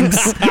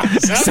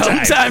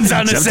 Sometimes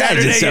on a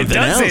Saturday it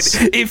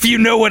doesn't. If you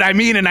know what I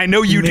mean, and I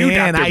know you do,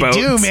 Man, Dr. I Bones.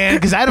 do, man,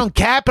 because I don't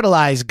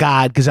capitalize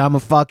God because I'm a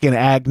fucking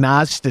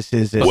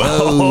agnosticist.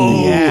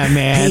 Whoa. Yeah,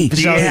 man. Hey,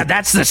 Yeah,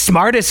 that's the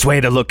smartest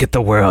way to look at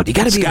the world. You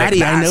got to be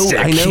Scotty, I know.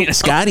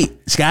 agnostic.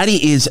 Scotty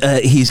is,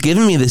 he's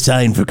giving me the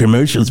sign for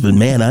commercials, but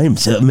man, I am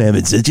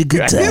having such a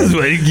good time.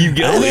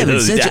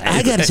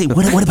 I gotta say,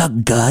 what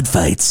about God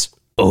fights?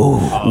 Oh,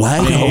 why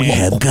don't we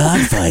have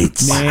God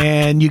fights?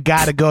 Man, you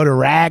got to go to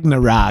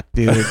Ragnarok,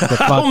 dude.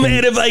 Oh,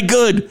 man, if I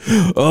could.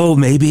 Oh,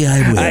 maybe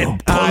I will.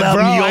 I'd pull out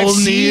bro, I've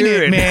seen Mjolnir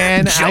it, and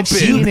man. jump I've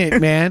seen it,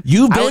 man.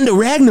 You've been to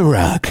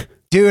Ragnarok.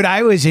 Dude,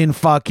 I was in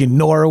fucking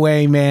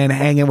Norway, man,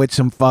 hanging with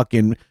some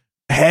fucking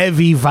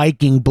heavy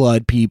Viking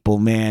blood people,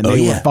 man.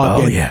 They were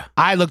fucking,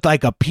 I looked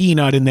like a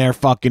peanut in their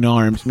fucking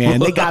arms, man.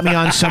 They got me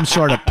on some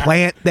sort of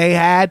plant they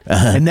had.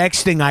 And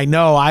next thing I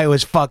know, I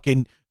was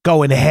fucking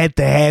going head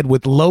to head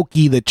with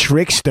Loki, the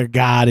trickster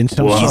god, and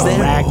some sort of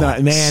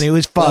Ragnarok. Man, it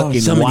was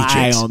fucking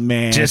wild,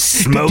 man. Just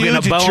smoking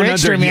a bone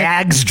under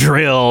Yag's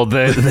drill,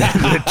 the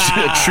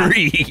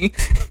tree.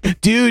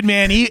 Dude,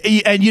 man,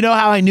 he and you know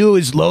how I knew it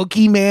was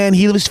Loki, man?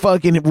 He was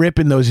fucking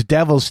ripping those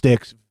devil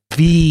sticks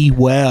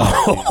well.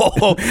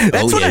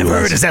 That's what I've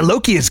heard, is that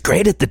Loki is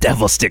great at the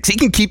devil sticks. He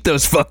can keep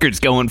those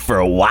fuckers going for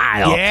a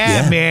while.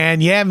 Yeah,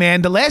 man. Yeah,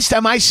 man. The last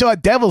time I saw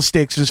devil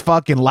sticks was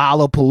fucking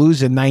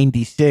Lollapalooza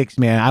 96,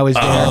 man. I was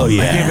there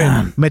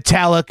giving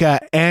Metallica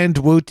and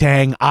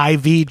Wu-Tang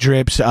IV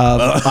drips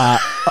of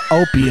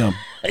opium.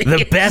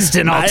 The best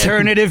in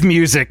alternative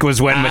music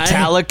was when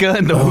Metallica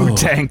and the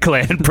Wu-Tang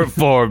Clan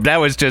performed. That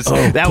was just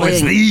that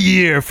was the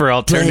year for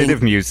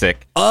alternative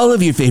music. All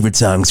of your favorite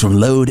songs from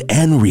Load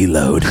and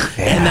Reload. Yes.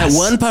 And that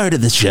one part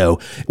of the show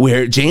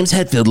where James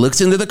Hetfield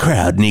looks into the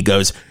crowd and he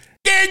goes,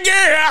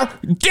 yeah,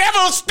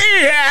 devil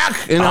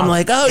stick. And I'm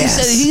like, he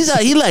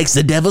said he likes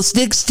the devil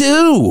sticks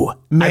too.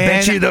 Man. I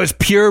bet you those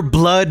pure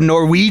blood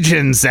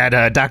Norwegians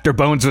that Dr.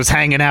 Bones was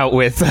hanging out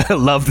with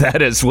loved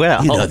that as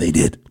well. You know they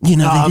did. You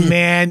know they did.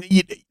 Man,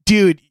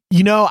 dude.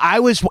 You know,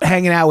 I was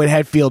hanging out with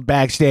Hetfield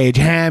backstage.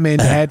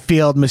 Hammond,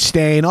 Hetfield,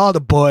 Mustaine, all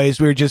the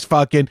boys. We were just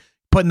fucking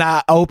putting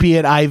the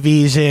opiate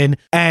IVs in,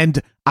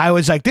 and I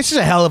was like, this is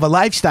a hell of a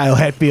lifestyle,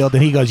 Hetfield.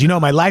 And he goes, you know,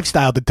 my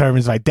lifestyle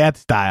determines my death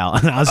style.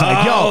 And I was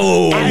like,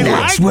 yo, I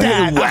like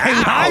that.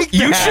 I like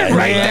you that, should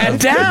write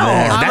that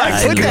down. I'm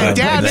like, put that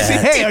down.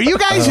 Hey, are you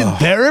guys in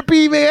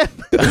therapy, man?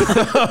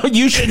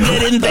 You should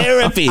get in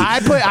therapy. I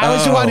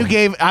was the one who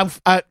gave,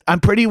 I'm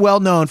pretty well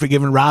known for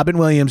giving Robin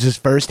Williams his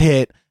first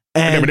hit.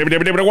 And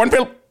one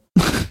pill.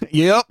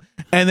 Yep.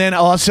 And then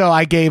also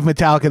I gave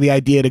Metallica the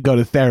idea to go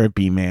to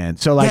therapy, man.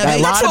 So like a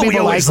lot of people we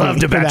always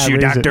loved about you,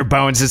 Dr.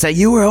 Bones, is that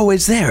you were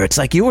always there. It's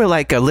like you were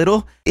like a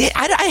little,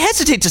 I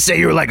hesitate to say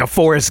you were like a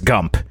Forrest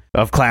Gump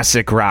of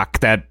classic rock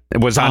that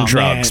was on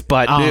drugs,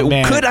 but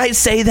could I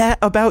say that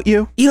about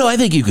you? You know, I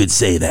think you could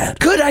say that.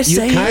 Could I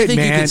say I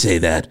think you could say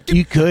that.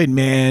 You could,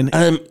 man.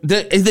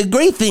 The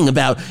great thing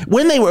about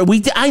when they were,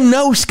 I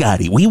know,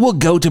 Scotty, we will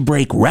go to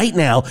break right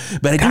now,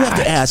 but I do have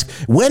to ask,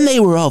 when they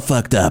were all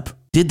fucked up,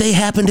 did they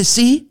happen to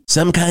see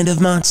some kind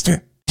of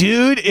monster?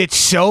 Dude, it's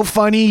so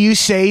funny you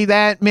say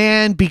that,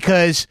 man,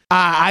 because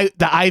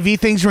the IV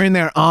things were in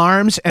their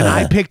arms, and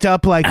I picked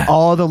up like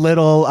all the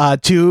little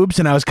tubes,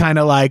 and I was kind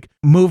of like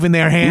moving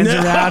their hands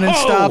around and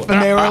stuff,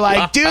 and they were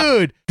like,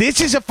 dude,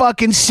 this is a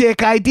fucking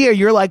sick idea.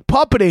 You're like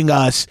puppeting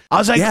us. I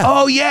was like,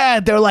 oh yeah.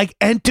 They're like,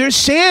 enter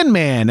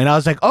Sandman, and I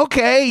was like,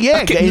 okay,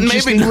 yeah.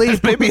 Interestingly,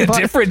 maybe a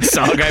different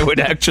song I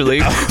would actually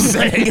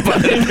say,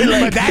 but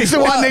that's the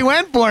one they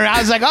went for. I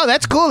was like, oh,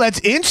 that's cool. That's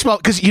Inchsmoke,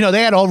 because you know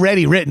they had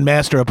already written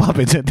Master of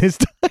Puppets at this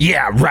time.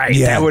 Yeah, right.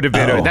 Yeah. That would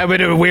have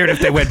been weird if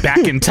they went back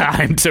in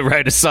time to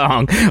write a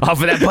song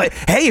off of that. But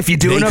hey, if you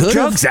do enough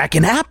drugs, that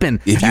can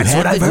happen. That's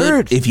what I've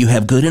heard. If you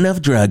have good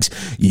enough drugs,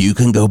 you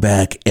can go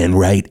back and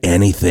write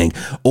anything.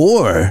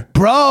 Or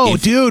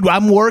dude,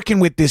 I'm working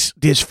with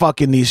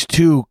these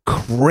two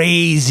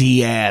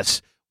crazy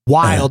ass,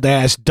 wild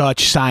ass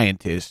Dutch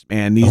scientists,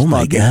 man. These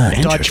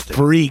fucking Dutch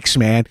freaks,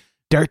 man.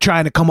 They're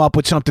trying to come up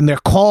with something. They're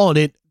calling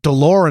it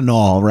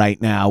Delorenol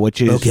right now,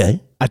 which is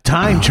a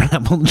time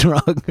travel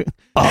drug.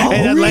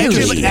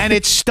 Really? And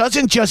it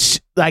doesn't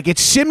just like it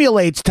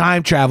simulates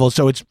time travel,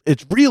 so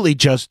it's really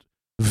just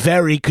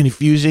very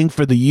confusing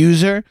for the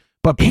user.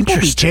 But people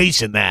be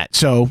chasing that,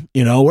 so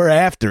you know we're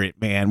after it,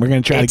 man. We're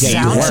gonna try to get. It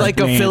sounds like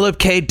a Philip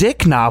K.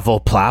 Dick novel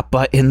plot,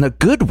 but in the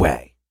good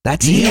way.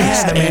 That's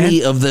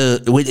any of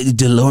the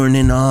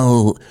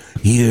Delorenol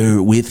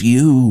here with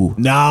you.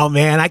 No,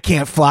 man, I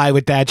can't fly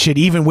with that shit.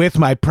 Even with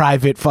my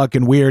private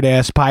fucking weird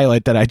ass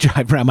pilot that I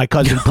drive around. My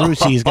cousin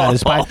Brucey's got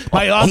his pilot.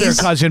 My other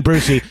cousin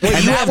Brucey. Well,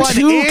 and you have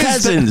two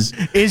cousins.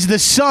 Is the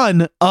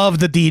son of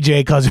the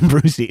DJ cousin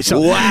Brucey.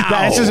 So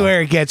this is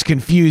where it gets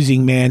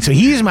confusing, man. So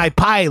he's my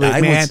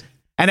pilot, man.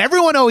 And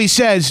everyone always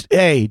says,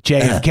 hey,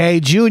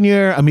 JFK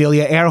Jr.,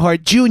 Amelia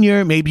Earhart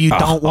Jr., maybe you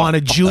don't want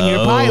a junior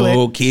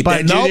pilot. Keep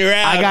but that junior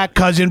out. I got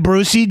cousin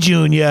Brucey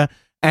Jr.,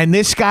 and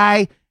this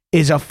guy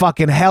is a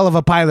fucking hell of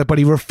a pilot, but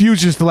he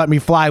refuses to let me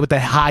fly with the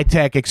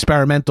high-tech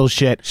experimental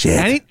shit.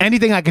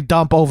 Anything I could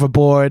dump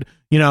overboard,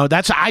 you know,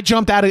 I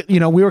jumped out of, you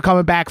know, we were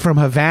coming back from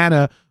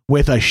Havana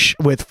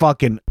with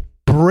fucking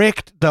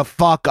bricked the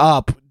fuck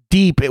up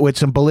deep with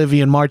some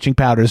Bolivian marching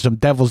powder, some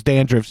devil's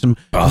dandruff, some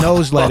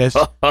nose lettuce,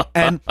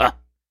 and I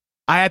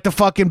had to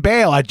fucking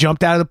bail. I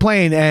jumped out of the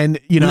plane, and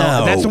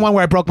that's the one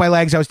where I broke my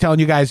legs. I was telling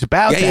you guys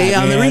about.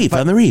 On the reef,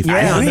 on the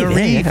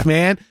reef,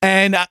 man.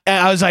 And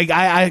I was like,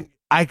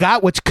 I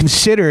got what's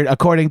considered,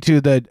 according to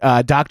the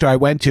doctor I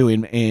went to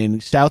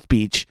in South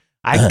Beach,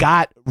 I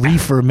got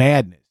reefer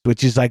madness,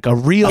 which is like a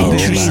real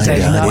disease that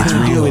has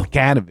nothing to do with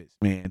cannabis,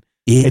 man.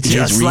 It's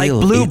just like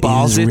blue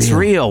balls. It's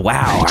real.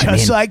 Wow.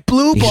 Like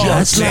blue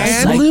balls, man.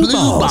 Just like blue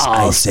balls.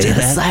 I say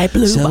that like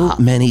so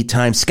many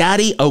times.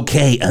 Scotty,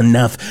 okay,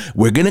 enough.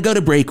 We're going to go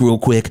to break real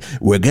quick.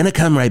 We're going to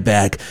come right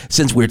back.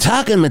 Since we're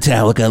talking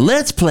Metallica,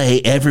 let's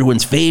play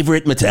everyone's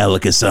favorite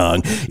Metallica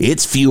song.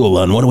 It's Fuel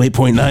on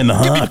 108.9 The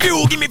Hawk. Give me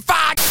fuel, give me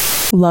fire.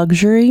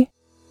 Luxury,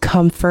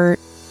 comfort,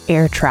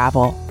 air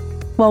travel.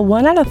 Well,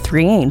 1 out of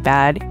 3 ain't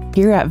bad.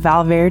 Here at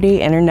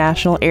Valverde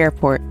International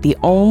Airport, the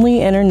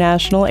only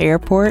international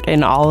airport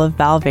in all of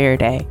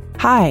Valverde.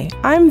 Hi,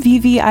 I'm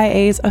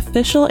VVIA's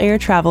official air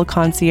travel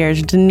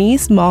concierge,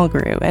 Denise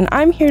Mulgrew, and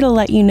I'm here to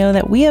let you know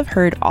that we have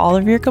heard all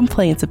of your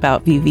complaints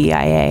about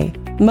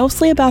VVIA.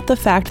 Mostly about the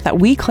fact that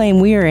we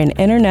claim we are an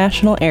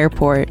international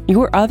airport.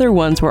 Your other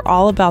ones were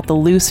all about the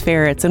loose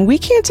ferrets, and we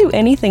can't do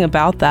anything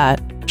about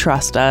that.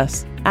 Trust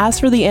us.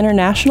 As for the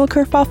international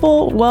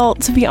kerfuffle, well,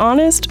 to be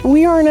honest,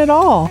 we aren't at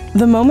all.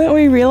 The moment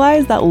we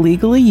realized that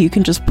legally you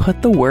can just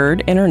put the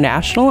word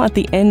international at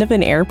the end of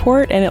an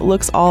airport and it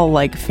looks all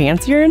like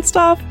fancier and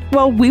stuff,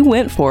 well, we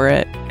went for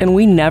it, and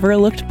we never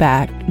looked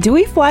back. Do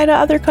we fly to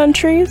other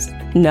countries?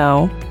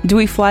 No. Do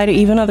we fly to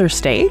even other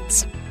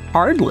states?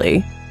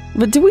 Hardly.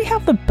 But do we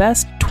have the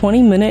best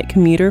 20-minute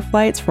commuter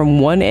flights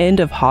from one end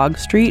of Hog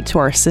Street to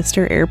our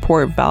sister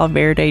airport,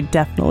 Valverde,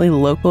 definitely the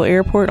local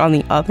airport on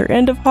the other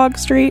end of Hog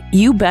Street?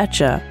 You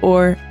betcha.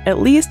 Or at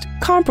least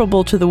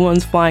comparable to the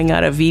ones flying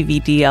out of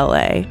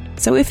VVDLA.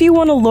 So if you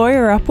want to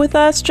lawyer up with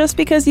us just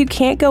because you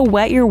can't go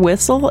wet your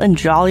whistle in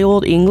jolly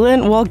old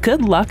England, well,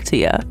 good luck to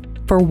you.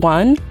 For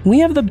one, we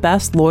have the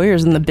best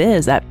lawyers in the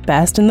biz at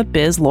Best in the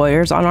Biz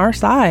Lawyers on our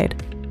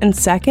side. And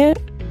second,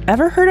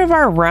 ever heard of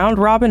our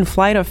round-robin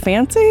flight of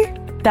fancy?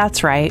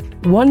 That's right.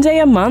 One day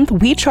a month,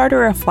 we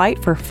charter a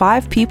flight for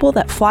 5 people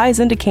that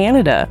flies into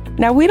Canada.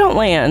 Now, we don't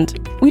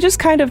land. We just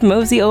kind of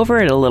mosey over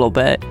it a little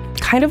bit.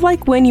 Kind of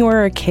like when you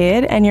were a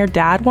kid and your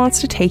dad wants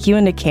to take you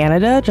into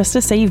Canada just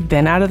to say you've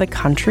been out of the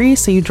country,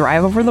 so you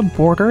drive over the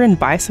border and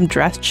buy some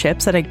dressed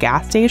chips at a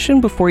gas station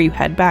before you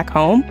head back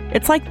home.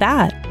 It's like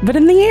that, but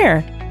in the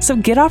air. So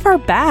get off our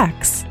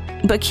backs.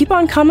 But keep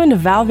on coming to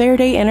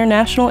Valverde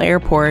International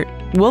Airport.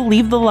 We'll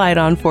leave the light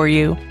on for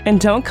you. And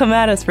don't come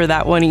at us for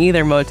that one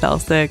either, Motel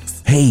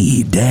 6.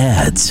 Hey,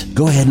 dads,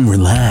 go ahead and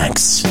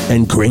relax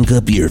and crank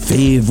up your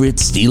favorite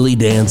Steely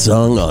Dan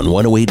song on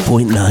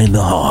 108.9 The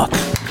Hawk.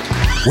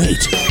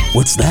 Wait,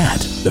 what's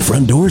that? The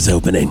front door's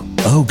opening.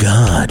 Oh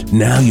God,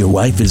 now your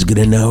wife is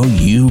gonna know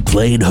you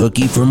played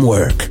hooky from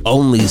work.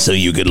 Only so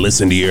you could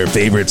listen to your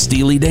favorite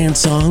Steely Dan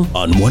song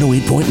on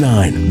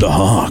 108.9 The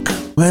Hawk.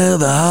 Well,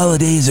 the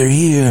holidays are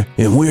here,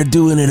 and we're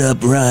doing it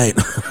up right.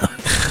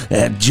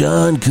 At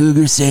John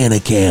Cougar Santa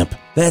Camp.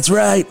 That's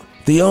right,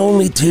 the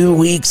only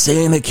 2-week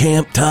Santa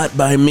camp taught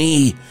by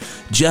me,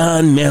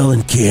 John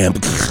Mellencamp.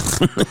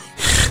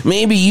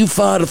 Maybe you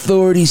fought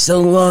authority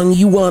so long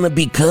you want to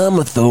become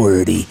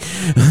authority.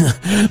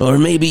 Or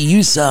maybe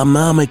you saw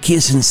Mama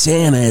kissing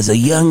Santa as a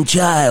young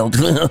child,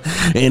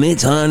 and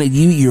it's haunted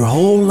you your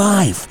whole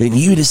life, and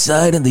you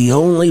decided the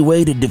only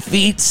way to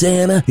defeat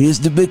Santa is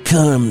to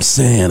become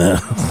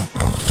Santa.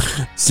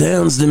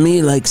 Sounds to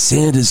me like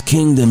Santa's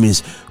kingdom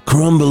is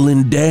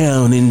crumbling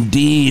down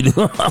indeed.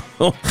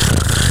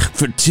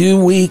 For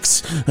 2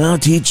 weeks, I'll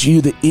teach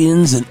you the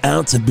ins and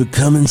outs of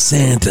becoming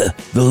Santa.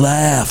 The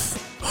laugh.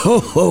 Ho,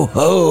 ho,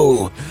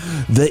 ho.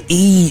 The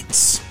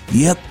eats.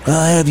 Yep,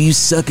 I'll have you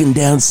sucking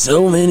down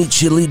so many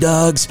chili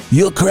dogs,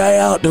 you'll cry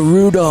out to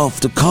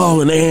Rudolph to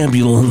call an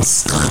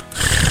ambulance.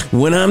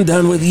 When I'm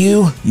done with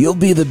you, you'll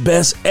be the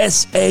best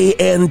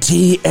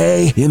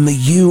Santa in the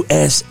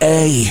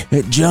USA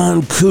at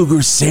John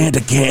Cougar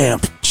Santa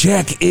Camp.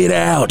 Check it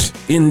out,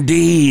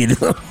 indeed.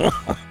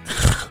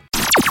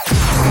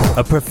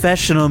 A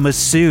professional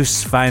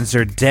masseuse finds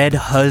her dead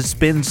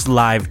husband's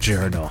live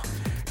journal,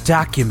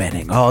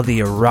 documenting all the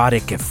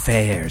erotic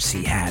affairs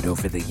he had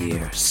over the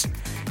years.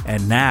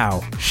 And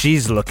now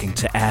she's looking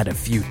to add a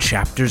few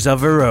chapters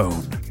of her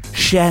own.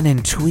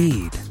 Shannon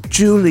Tweed,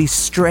 Julie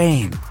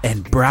Strain,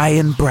 and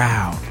Brian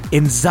Brown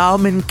in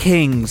Zalman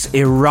King's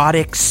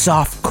erotic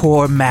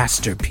softcore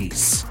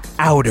masterpiece,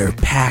 Outer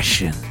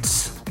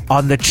Passions.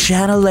 On the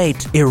Channel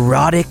 8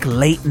 erotic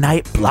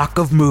late-night block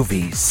of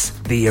movies,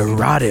 The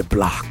Erotic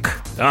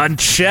Block. On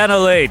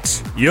Channel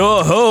 8,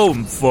 your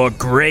home for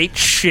great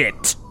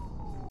shit.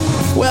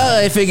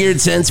 Well, I figured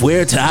since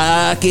we're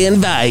talking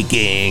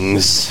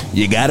Vikings,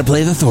 you gotta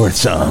play the Thor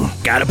song.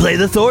 Gotta play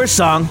the Thor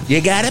song. You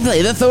gotta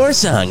play the Thor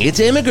song. It's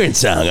Immigrant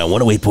Song on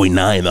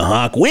 108.9 The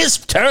Hawk.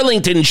 Wisp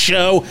Turlington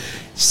Show,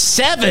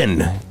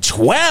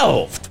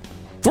 7:12.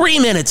 3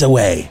 minutes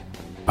away.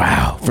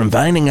 Wow, from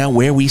finding out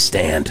where we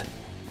stand.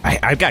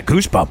 I've got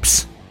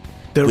goosebumps.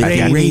 The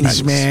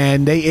ratings,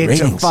 man.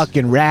 It's a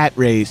fucking rat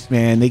race,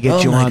 man. They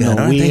get you on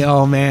the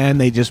wheel, man.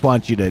 They just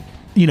want you to,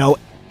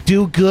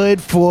 do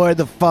good for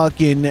the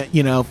fucking,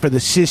 for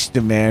the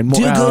system, man.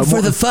 Do good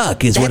for the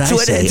fuck is what I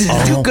say.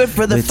 Do good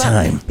for the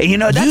time.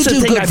 That's the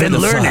thing I've been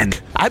learning.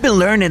 I've been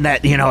learning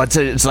that,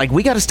 it's like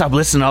we got to stop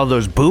listening to all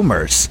those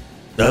boomers.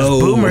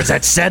 Those boomers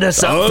that set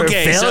us up for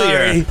failure.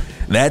 Sorry.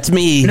 That's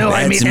me. No,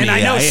 that's me.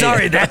 I know.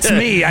 Sorry, that's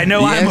me. I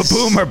know I'm a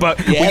boomer,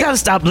 but we got to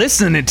stop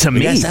listening to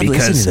me listening to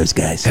those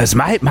guys. Because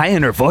my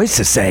inner voice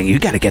is saying you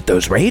got to get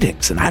those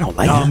ratings, and I don't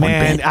like that. Oh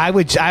man, I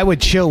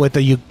would chill with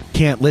the you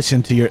can't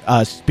listen to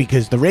us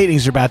because the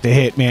ratings are about to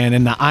hit, man,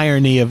 and the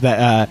irony of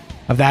that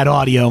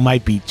audio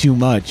might be too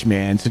much,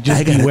 man. So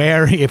just be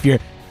wary if you're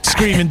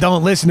screaming,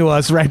 "Don't listen to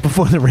us!" right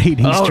before the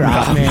ratings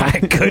drop, man. My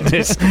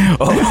goodness,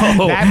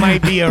 that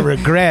might be a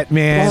regret,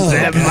 man.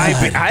 That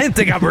might be. I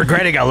think I'm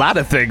regretting a lot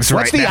of things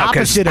What's right now.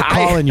 What's the opposite of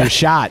calling your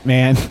shot,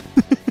 man?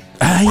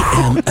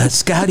 I am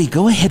Scotty.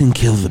 Go ahead and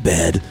kill the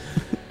bed.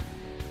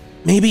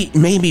 Maybe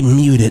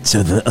mute it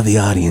so the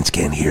audience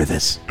can't hear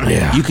this.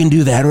 Yeah, you can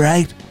do that,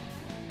 right?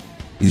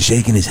 He's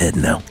shaking his head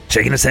no.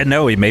 Shaking his head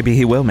no. Maybe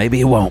he will. Maybe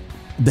he won't.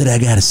 But I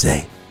gotta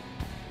say,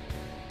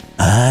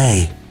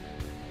 I'm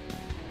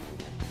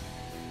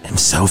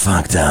so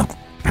fucked up.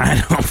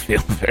 I don't feel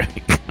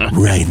very good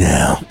right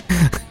now.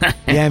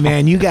 Yeah,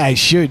 man, you guys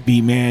should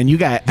be, man. You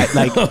guys,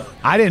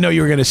 I didn't know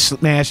you were gonna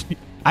smash.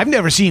 I've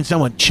never seen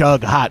someone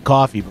chug hot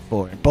coffee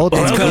before.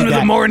 Welcome to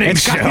the morning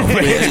show.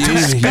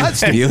 It's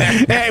disgusting.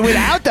 And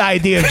without the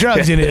idea of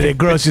drugs in it, it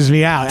grosses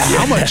me out.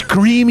 How much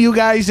cream you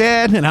guys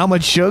had and how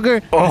much sugar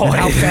and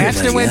how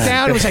fast it went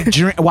down. It was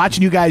like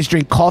watching you guys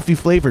drink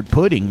coffee-flavored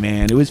pudding,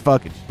 man. It was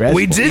fucking stressful.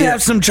 We did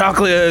have some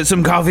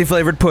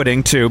coffee-flavored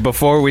pudding, too,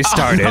 before we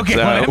started.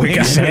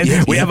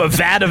 We have a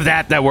vat of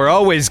that we're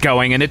always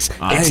going, and it's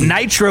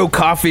nitro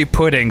coffee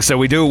pudding, so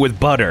we do it with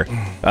butter.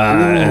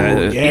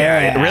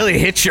 It really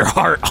hits your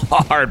heart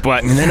hard,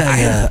 but and then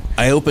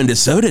I opened a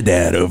Soda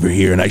Dad over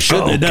here, and I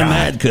shouldn't have done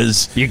that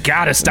because you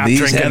gotta stop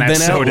drinking that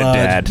Soda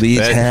Dad. These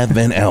have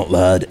been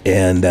outlawed,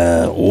 and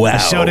wow, a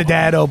Soda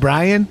Dad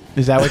O'Brien,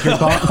 is that what you're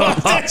calling?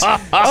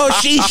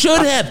 She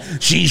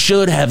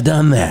should have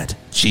done that.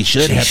 She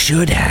should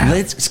have.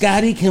 Let's,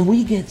 Scotty, can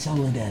we get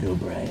Soda Dad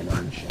O'Brien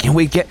on the show? Can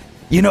we get?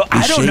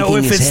 I don't know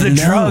if it's the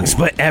drugs,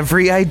 but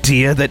every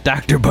idea that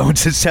Dr.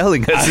 Bones is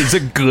telling us is a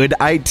good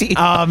idea.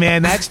 Oh,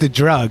 man, that's the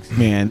drugs,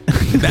 man.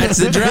 That's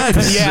the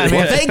drugs. Yeah,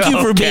 well, thank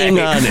you for being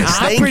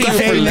honest. I'm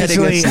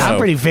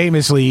pretty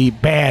famously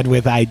bad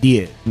with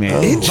ideas,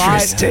 man.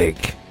 Interesting.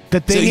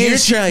 But the thing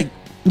is,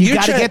 you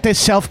got to get the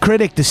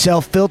self-critic, the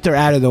self-filter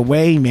out of the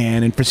way,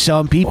 man. And for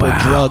some people,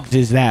 drugs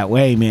is that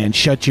way, man.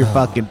 Shut your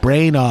fucking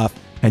brain off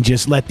and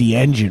just let the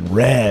engine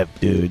rev,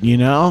 dude,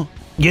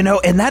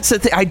 And that's the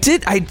thing. I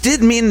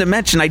did mean to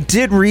mention, I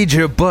did read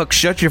your book,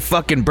 Shut Your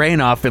Fucking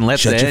Brain Off and Let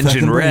the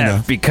Engine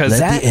Rev, because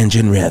the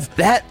engine rev.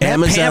 That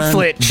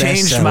pamphlet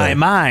changed my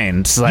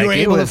mind. You were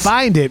able to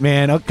find it,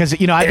 man, because,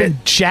 I've been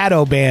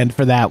shadow banned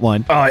for that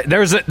one.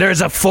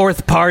 There's a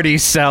fourth party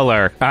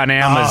seller on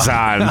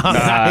Amazon.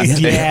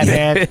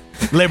 Man.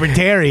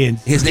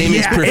 Libertarians. His name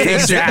is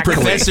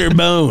Professor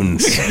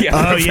Bones.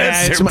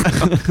 That's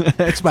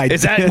my.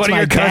 Is that one of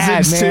your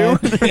cousins too?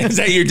 Is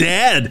that your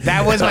dad?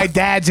 That was my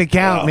dad's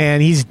account, man.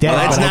 He's dead.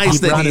 Well,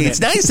 it's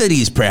nice that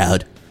he's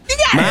proud.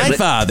 My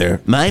father,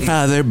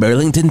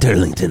 Burlington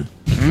Turlington,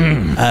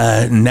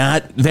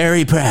 not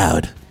very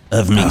very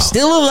of me.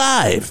 Still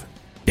alive.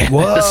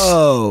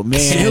 Whoa, man.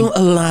 Still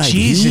alive.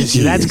 Jesus,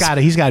 he's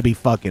got to be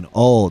fucking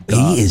old.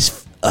 Dog. He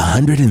is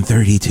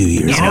 132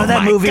 years old. You know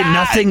that movie,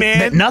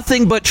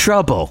 Nothing But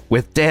Trouble,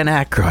 with Dan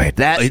Aykroyd?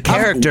 That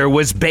character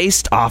was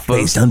based on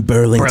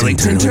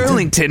Burlington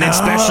Turlington,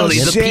 especially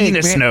the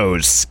penis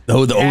nose.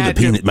 The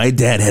penis. My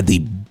dad had the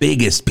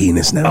biggest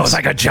penis nose. Oh, it's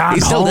like a John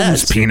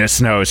Holmes penis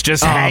nose,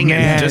 just hanging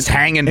below his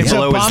lips. It's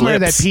a bummer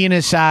that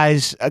penis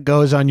size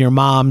goes on your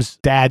mom's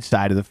dad's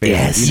side of the family.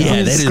 Yes,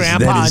 that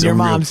grandpa on your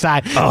mom's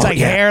side. It's like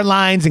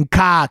hairlines and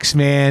cocks,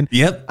 man.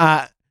 Yep.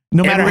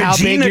 No matter how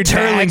big your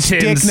dad's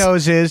dick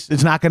nose is,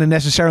 it's not going to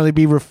necessarily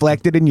be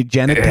reflected in your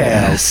genitals.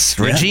 Yes.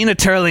 Regina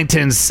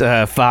Turlington's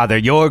father,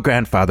 your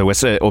grandfather,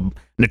 was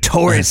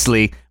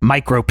notoriously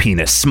micro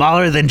penis,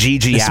 smaller than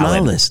Gigi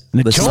Allen. The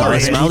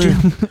smallest. Smaller.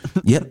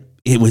 Yep.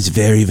 It was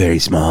very, very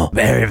small.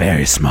 Very,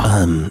 very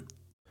small.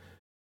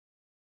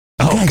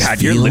 Oh, God,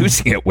 you're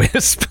losing it,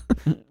 Wisp.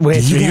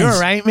 You're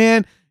right,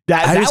 man.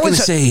 I was going to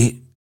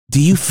say,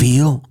 do you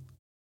feel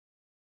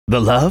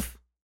the love?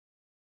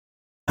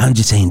 I'm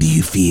just saying, do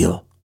you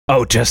feel?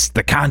 Oh, just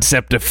the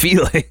concept of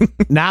feeling.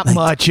 Not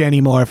much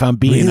anymore, if I'm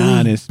being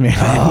honest, man.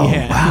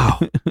 Oh, wow.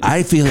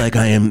 I feel like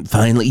I am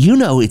finally,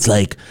 it's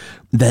like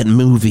that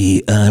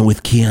movie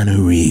with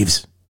Keanu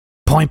Reeves.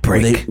 Point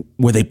Break.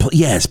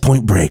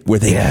 Point Break, where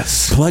they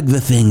plug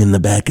the thing in the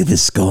back of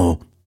his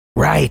skull.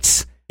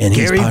 Right. And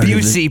Gary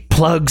Busey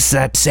plugs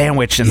that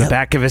sandwich in the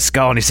back of his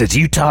skull, and he says,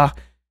 Utah,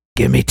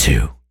 give me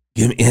two.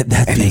 And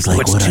he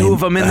puts two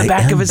of them in the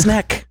back of his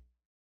neck.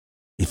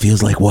 It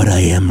feels like what I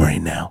am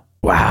right now.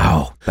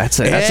 Wow. That's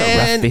a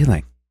rough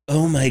feeling.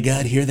 Oh my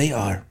God, here they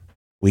are.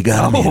 We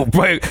got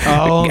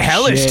them.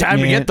 Hellish time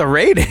to get the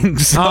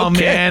ratings. Oh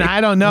Okay. man, I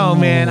don't know,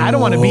 man. I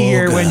don't want to be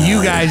here when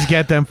you guys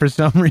get them for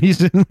some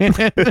reason, man.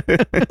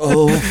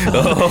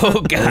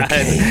 Oh God,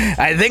 Okay.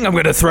 I think I'm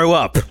gonna throw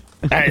up.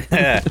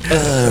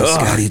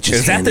 Scotty just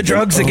Is that the handed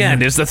drugs them again?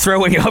 over. Is the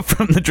throwing up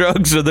from the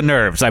drugs or the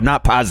nerves? I'm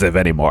not positive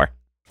anymore.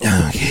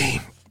 Okay.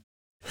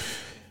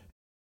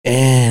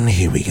 And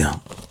here we go.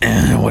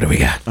 What do we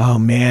got? Oh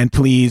man,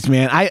 please,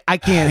 man. I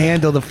can't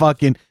handle the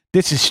fucking.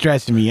 This is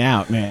stressing me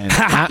out, man.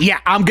 Yeah,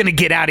 I'm gonna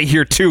get out of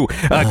here too,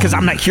 because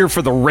I'm not here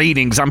for the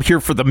ratings. I'm here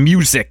for the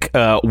music.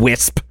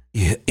 Wisp.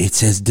 Yeah, it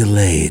says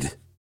delayed.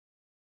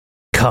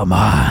 Come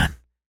on.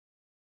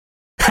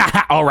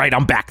 All right,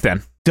 I'm back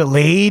then.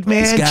 Delayed,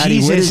 man. Scotty,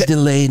 Jesus. what does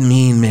delayed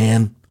mean,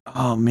 man?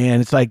 Oh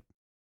man, it's like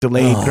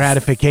delayed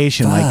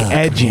gratification, like fuck,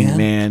 edging,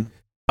 man.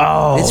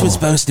 Oh, This was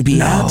supposed to be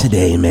out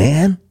today,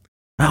 man.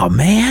 Oh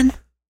man.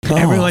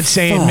 Everyone's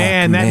saying, fuck,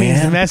 man, that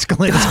means the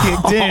mescalines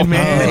kicked in,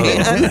 man.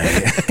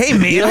 Hey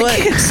man, I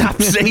can't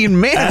stop saying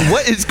man.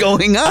 What is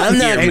going on? I'm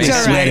not here, gonna It's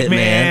all sweat right, it,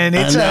 man.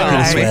 man. It's I'm all not gonna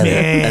right, sweat it.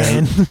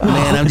 man.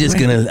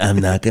 Man, I'm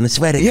not gonna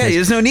sweat it. Yeah, 'cause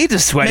there's no need to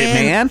sweat it,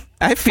 man.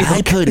 I feel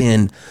I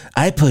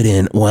put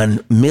in 1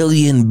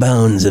 million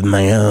bones of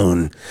my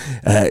own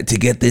to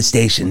get this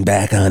station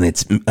back on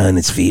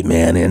its feet,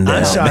 man. And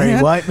I'm sorry,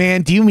 man. what,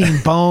 man? Do you mean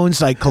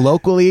bones, like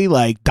colloquially,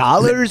 like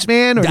dollars,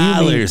 man? Or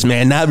dollars, do you mean,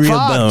 man, not real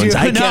fuck, bones. Dude,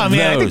 I no, kept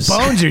man, those. I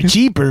think bones are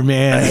cheaper,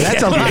 man.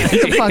 That's a lot. That's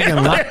a fucking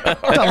lot.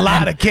 That's a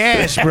lot of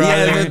cash, bro.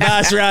 Yeah, the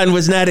boss Ron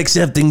was not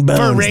accepting bones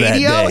For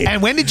radio. that day.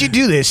 And when did you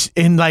do this?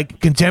 In like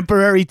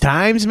contemporary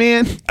times,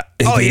 man?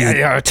 Oh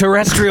yeah.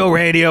 Terrestrial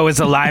radio is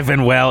alive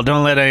and well.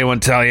 Don't let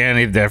anyone tell you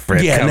any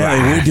different. Yeah, Come no,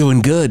 on. we're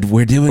doing good.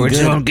 We're doing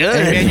good.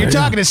 Hey, man, you're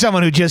talking to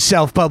someone who just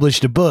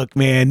self-published a book,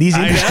 man. These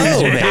industries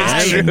know, are man.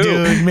 dying,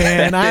 dude,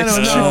 man. I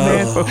don't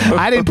know, man.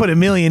 I didn't put $1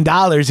 million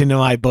into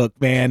my book,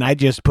 man. I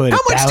just put How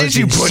much did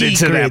you 1,000 put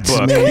into that secrets,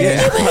 book?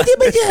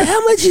 man.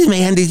 How much,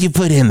 man, did you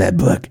put in that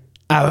book?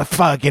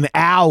 Fucking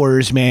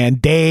hours, man,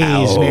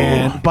 days,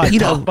 man. But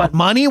but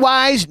money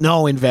wise,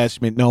 no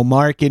investment, no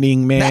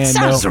marketing, man. That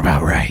sounds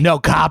about right. No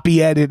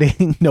copy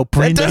editing, no That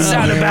printing. does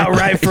sound about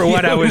right for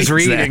what I was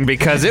reading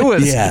because it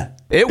was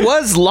it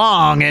was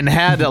long and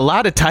had a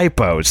lot of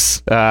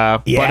typos,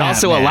 but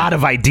also a lot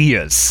of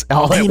ideas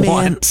all at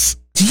once.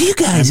 Do you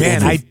guys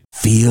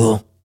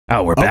feel?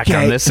 Oh, we're back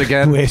on this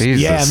again? Wisp.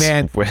 Jesus. Yeah,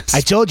 man. Wisp.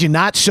 I told you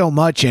not so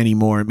much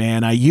anymore,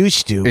 man. I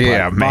used to.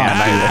 Yeah, but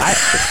man.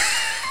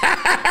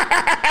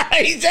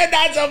 He said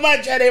not so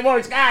much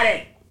anymore,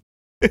 Scotty.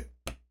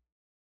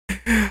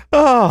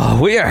 Oh,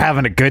 we are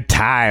having a good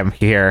time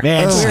here.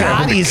 Man,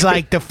 Scotty's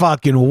like the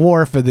fucking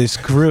war for this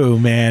crew,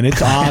 man.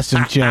 It's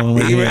awesome chilling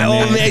with him,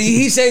 man.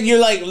 He said you're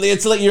like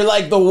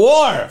the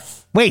wharf.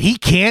 Wait, he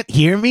can't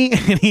hear me,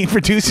 and he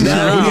produces.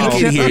 No, a he radio can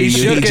show? hear you. He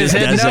shook his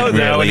head no,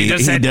 though, and he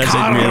just said,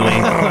 doesn't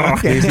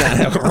really. He's not.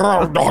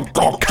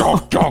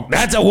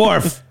 That's a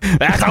wharf.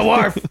 That's a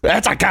wharf.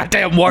 That's a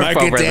goddamn wharf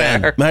over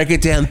there. Mark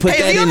it down. Put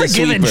Hey, that have you in the ever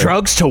given sweeper.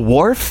 drugs to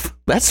Worf?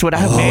 That's what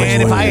I've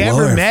Man, if I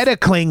ever Wharf. met a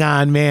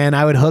Klingon, man,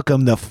 I would hook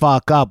them the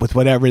fuck up with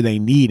whatever they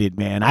needed,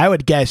 man. I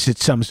would guess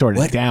it's some sort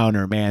of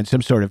downer, man,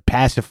 some sort of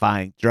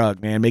pacifying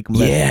drug, man. Make them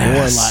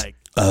less warlike.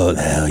 Oh,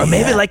 hell yeah. Or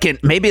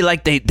maybe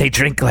like they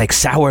drink like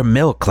sour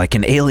milk, like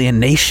an Alien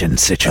Nation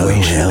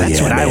situation. hell That's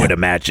yeah, what I man. would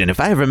imagine. If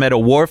I ever met a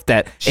Worf,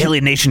 that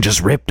Alien Nation just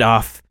ripped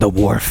off the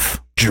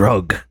Worf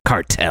drug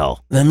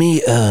cartel. Let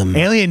me.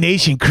 Alien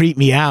Nation creeped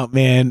me out,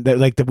 man.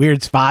 Like the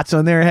weird spots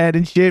on their head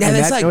and shit. Yeah,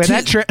 when,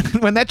 that's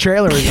when that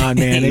trailer was on,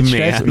 man, it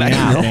stressed me I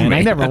out, know, man. I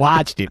man. never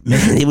watched it.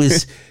 Man, it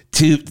was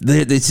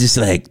it's just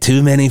like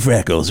too many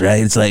freckles,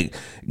 right? It's like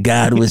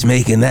God was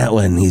making that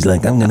one. He's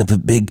like, I'm gonna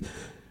put big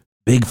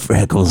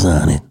freckles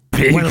on it.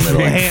 Went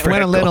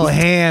a little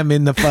ham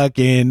in the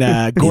fucking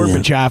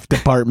Gorbachev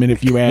department,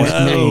 if you ask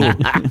me.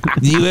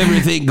 Do you ever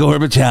think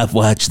Gorbachev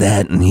watched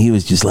that and he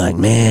was just like,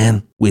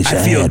 man, wish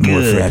I feel had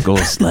more good.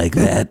 freckles like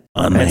that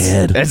on my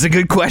head? That's a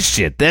good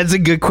question. That's a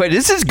good question.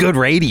 This is good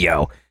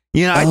radio.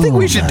 You know, I think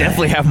we should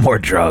definitely have more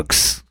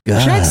drugs.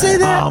 God. Should I say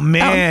that? Oh,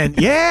 man.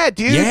 Yeah,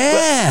 dude.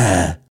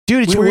 Yeah.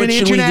 Dude, we're in what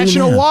should we do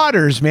international now?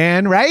 waters,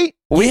 man, right?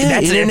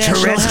 That's a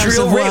International terrestrial House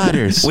of radio.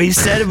 Waters. We've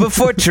said it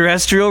before.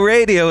 Terrestrial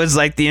radio is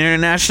like the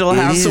International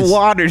House of is.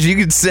 Waters. You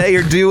can say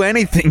or do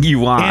anything you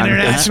want.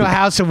 International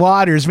House of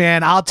Waters,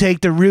 man. I'll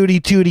take the Rudy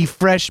Tooty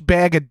fresh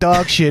bag of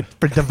dog shit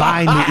for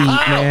Divine to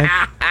eat, man.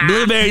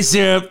 Blueberry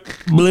syrup,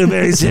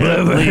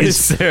 please.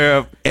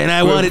 syrup. And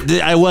I want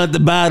the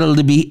bottle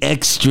to be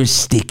extra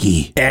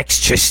sticky.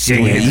 Extra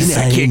sticky. Yeah, you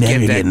I know, can't you're never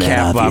get that getting that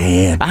cap off up. your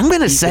hand. I'm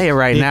going to say it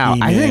right now.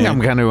 Sticky, I think man. I'm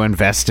going to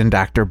invest in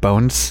Dr.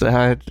 Bones'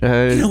 what?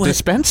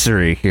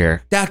 dispensary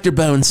here. Dr.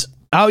 Bones.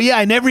 Oh, yeah,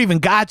 I never even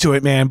got to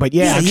it, man. But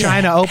yeah, I'm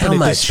trying to open How a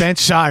much? dispense.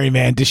 Sorry,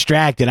 man,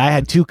 distracted. I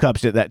had 2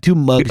 mugs of that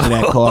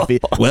coffee.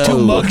 Whoa. 2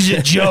 mugs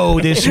of Joe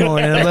this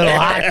morning, a little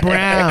hot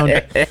brown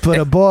for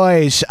the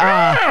boys.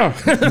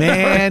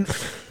 Man,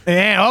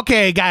 Man,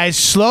 okay, guys,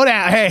 slow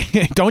down.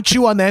 Hey, don't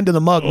chew on the end of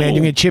the mug, man.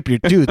 You're going to chip your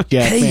tooth,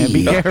 Jeff, man.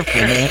 Be careful,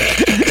 man.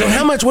 So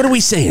how much? What are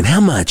we saying?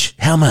 How much?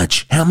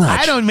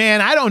 I don't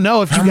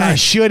know if you guys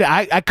should.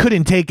 I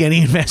couldn't take any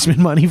investment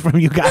money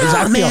from you guys.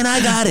 Oh, man,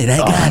 I got it. I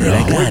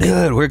got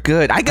it. We're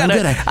good. I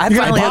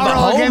finally have a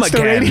home against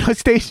again. the radio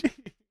station.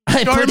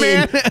 I put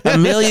in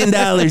 $1 million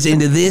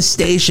into this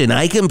station.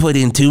 I can put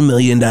in $2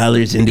 million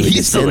into a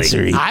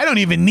dispensary. I don't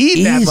even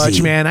need that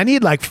much, man. I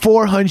need like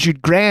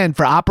 $400,000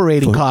 for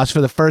operating costs for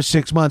the first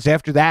 6 months.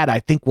 After that, I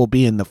think we'll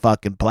be in the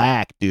fucking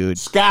black, dude.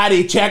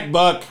 Scotty,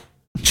 checkbook.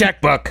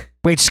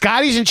 Wait,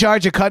 Scotty's in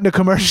charge of cutting the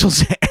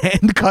commercials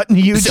and cutting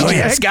you. So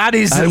yeah,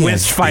 Scotty's the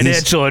WISP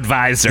financial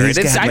advisor. He's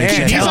got my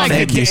check.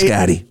 Thank you,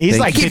 Scotty. He's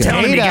like, keep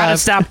telling him you gotta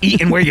stop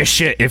eating where you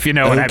shit, if you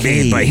know what I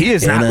mean. But he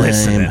is not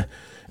listening.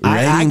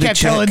 I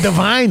kept telling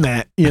Divine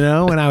that,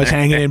 when I was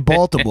hanging in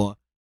Baltimore.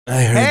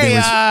 I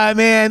heard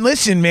man,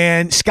 listen,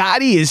 man.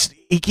 Scotty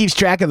he keeps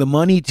track of the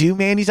money too,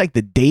 man. He's like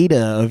the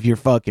data of your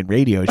fucking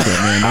radio show,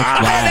 man.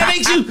 That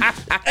makes you.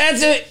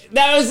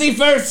 That was the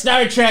first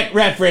Star Trek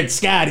reference,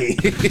 Scotty.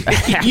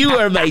 You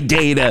are my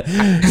data.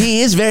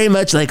 He is very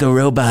much like a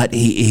robot.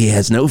 He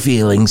has no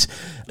feelings.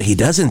 He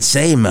doesn't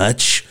say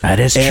much. That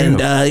is true.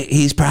 And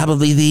he's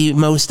probably the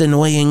most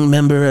annoying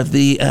member of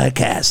the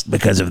cast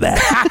because of that.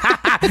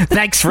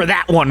 Thanks for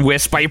that one,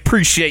 Wisp. I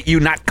appreciate you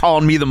not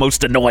calling me the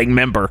most annoying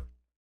member.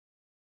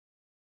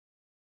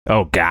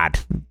 Oh, God.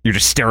 You're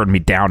just staring me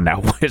down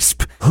now,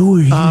 Wisp. Who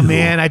are you? Oh,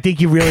 man, I think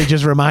you really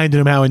just reminded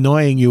him how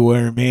annoying you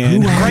were,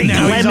 man. Great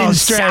lemon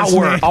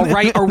sour. Man. All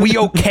right, are we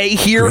okay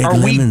here? Great are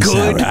we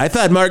good? Sour. I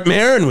thought Mark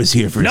Maron was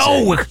here for a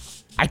second.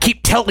 I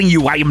keep telling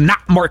you I am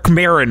not Mark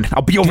Maron.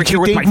 I'll be over here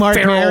with my Mark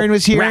feral Maron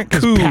was here?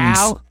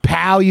 raccoons.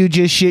 Pow, you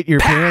just shit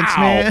your pants,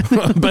 man.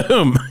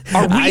 Boom.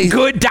 Are we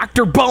good,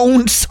 Dr.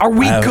 Bones? Are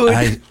we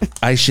good?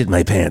 I shit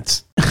my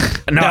pants.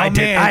 No, I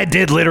did. I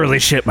did literally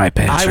shit my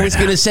pants. I was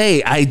going to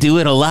say, I do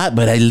it a lot,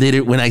 but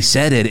when I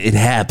said it, it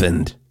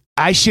happened.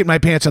 I shit my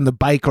pants on the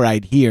bike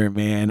ride here,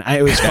 man.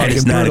 It was fucking brutal. That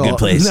is not a good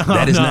place.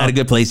 That is not a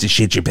good place to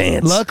shit your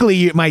pants.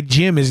 Luckily, my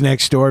gym is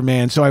next door,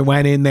 man. So I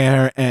went in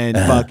there and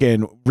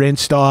fucking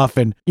rinsed off,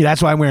 and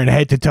that's why I'm wearing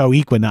head-to-toe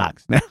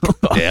Equinox now.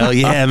 Hell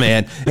yeah,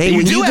 man! Hey,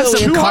 when you have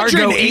some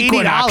cargo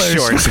Equinox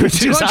shorts,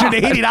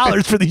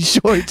 $280 for these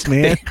shorts,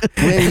 man.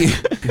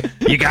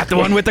 You got the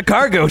one with the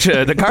cargo.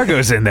 The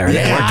cargo's in there.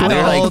 Yeah,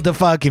 hold the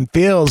fucking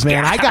feels,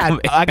 man. I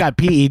got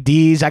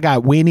PEDs. I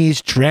got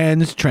Winnie's,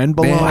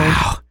 Trenbolone.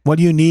 Wow. What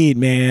do you need,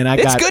 man?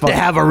 It's good to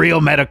have a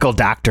real medical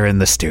doctor in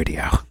the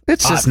studio.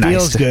 It's just nice.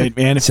 Feels good,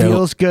 man. It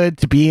feels good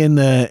to be in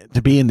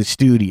the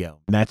studio.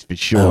 That's for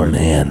sure. Oh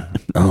man.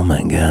 Oh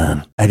my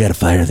God. I gotta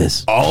fire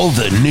this. All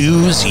the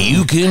news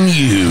you can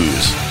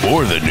use,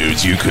 or the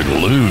news you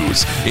can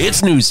lose.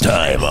 It's news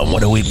time on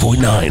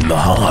 108.9 The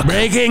Hawk.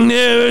 Breaking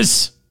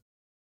news.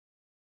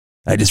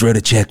 I just wrote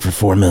a check for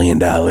 $4 million.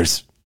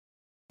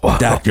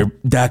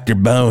 Dr.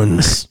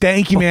 Bones.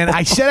 Thank you, man.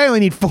 I said I only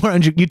need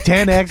 400. You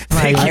 10x.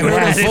 I heard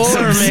a 4,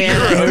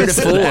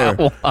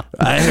 man.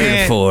 I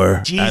heard a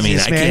 4. Jesus, I mean,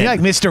 I man. can't. You're like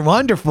Mr.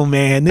 Wonderful,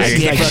 man. This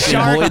is like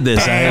Shark avoid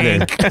this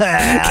Tank.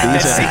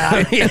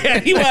 either.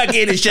 You walk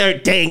into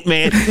Shark Tank,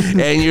 man,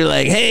 and you're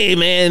like, hey,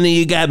 man,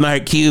 you got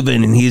Mark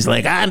Cuban, and he's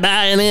like, I'm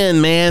buying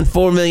in, man,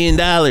 $4 million,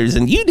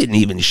 and you didn't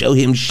even show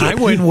him shit. I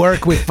wouldn't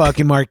work with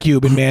fucking Mark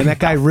Cuban, man. That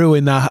guy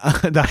ruined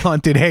the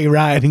haunted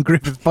hayride in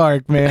Griffith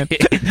Park, man.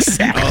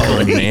 Exactly.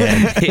 Oh,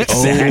 man.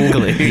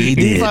 Exactly.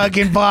 He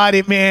fucking bought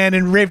it, man,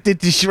 and ripped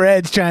it to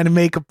shreds trying to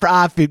make a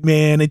profit,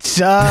 man. It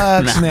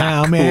sucks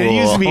now, man. It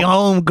used to be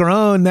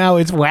homegrown. Now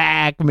it's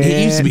whack, man.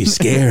 It used to be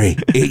scary.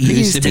 It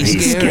used to be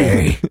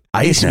scary.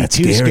 I used to be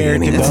too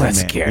scared to go. It's not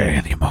scary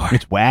anymore.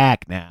 It's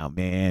whack now,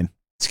 man.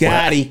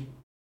 Scotty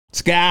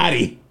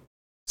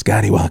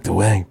walked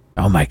away.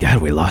 Oh my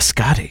God, we lost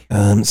Scotty.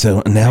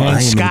 So now I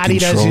am Scotty in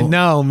control. doesn't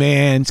know,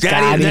 man.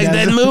 Scotty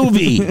that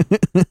movie.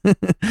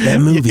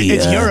 That movie.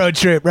 It's Euro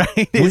Trip, right?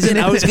 I was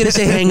going to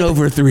say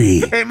Hangover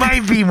 3. It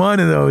might be one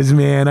of those,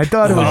 man. I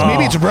thought it was.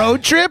 Maybe it's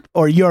Road Trip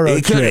or Euro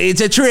Trip.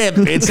 It's a trip.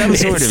 It's some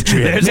sort of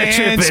trip. There's man, a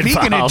trip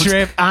speaking involved. of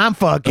trip, I'm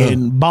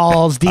fucking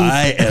balls deep.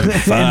 I am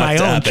in my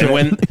own up. trip.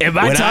 Am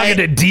I talking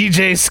to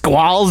DJ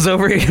Squalls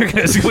over here?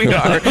 Because we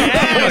are.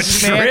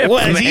 Yes, man.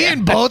 Was he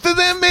in both of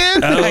them,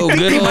 man? Oh, I think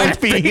good he old-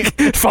 might be.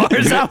 As far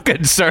as I'm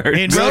concerned.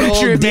 In Good Road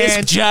old Trip, disc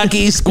man.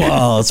 jockey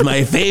Squalls,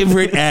 my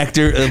favorite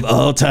actor of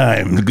all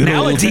time. Good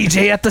Now old a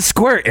DJ at the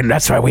Squirt, and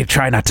that's why we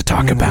try not to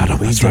talk about him.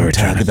 We That's why don't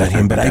talk about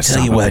him, but I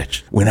tell you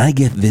what, when I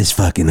get this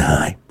fucking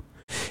high,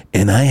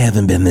 and I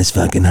haven't been this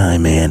fucking high,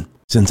 man,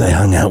 since I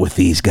hung out with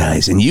these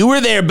guys, and you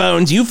were there,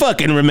 Bones, you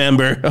fucking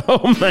remember.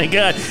 Oh my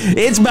God,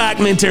 it's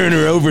Bachman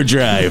Turner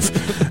Overdrive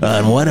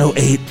on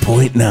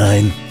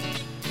 108.9.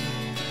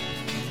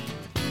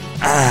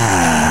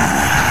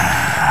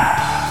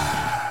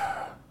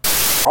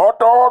 Hot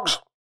dogs?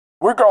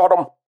 We got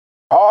them.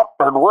 Hot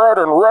and red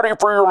and ready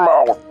for your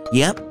mouth.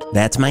 Yep,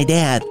 that's my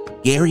dad,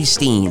 Gary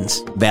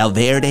Steens,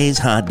 Valverde's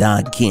hot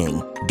dog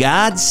king.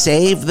 God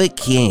save the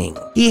king.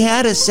 He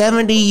had a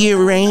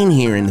 70-year reign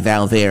here in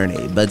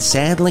Valverde, but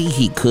sadly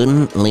he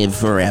couldn't live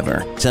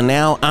forever. So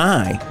now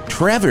I,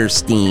 Trevor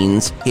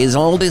Steens, his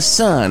oldest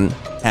son,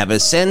 have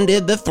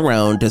ascended the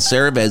throne to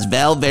serve as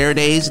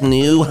Valverde's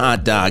new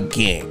hot dog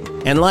king.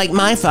 And like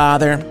my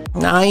father,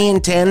 I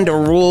intend to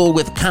rule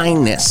with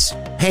kindness,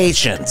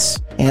 patience,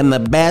 and the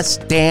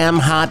best damn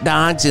hot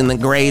dogs in the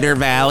Greater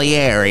Valley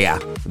area.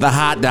 The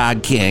Hot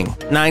Dog King,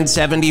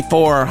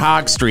 974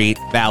 Hog Street,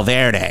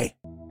 Valverde.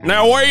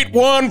 Now wait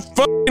one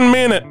fucking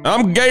minute.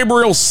 I'm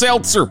Gabriel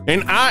Seltzer,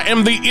 and I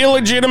am the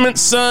illegitimate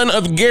son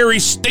of Gary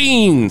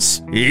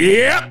Steens.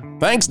 Yep.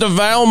 Thanks to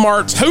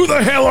Valmart's Who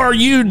the Hell Are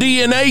You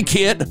DNA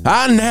kit,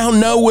 I now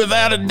know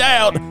without a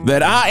doubt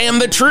that I am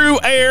the true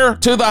heir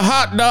to the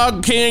Hot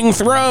Dog King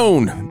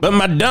throne. But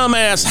my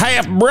dumbass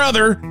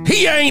half-brother,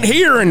 he ain't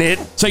hearing it.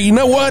 So you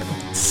know what?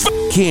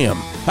 Fuck him.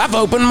 I've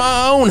opened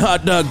my own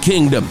hot dog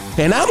kingdom,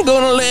 and I'm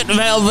gonna let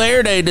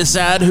Valverde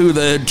decide who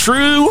the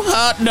true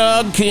hot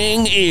dog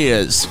king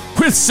is.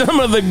 With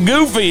some of the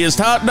goofiest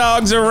hot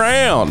dogs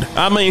around.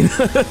 I mean,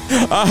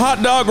 a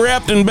hot dog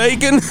wrapped in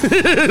bacon?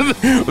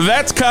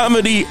 That's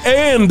comedy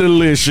and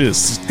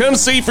delicious. Come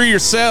see for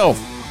yourself.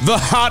 The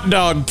Hot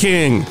Dog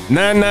King,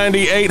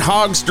 998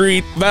 Hog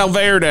Street,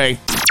 Valverde.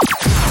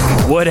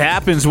 What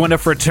happens when a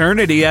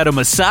fraternity at a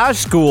massage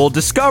school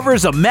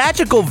discovers a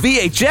magical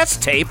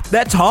VHS tape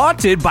that's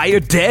haunted by a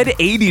dead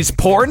 80s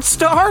porn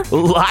star?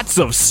 Lots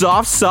of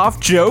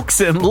soft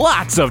jokes and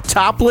lots of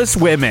topless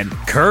women.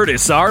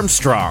 Curtis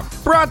Armstrong,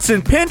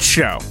 Bronson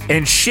Pinchot,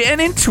 and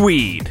Shannon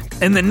Tweed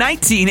in the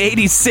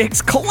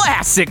 1986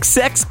 classic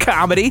sex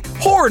comedy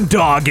Horn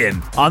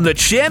Doggin' on the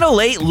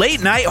Channel 8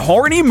 late night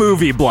horny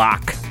movie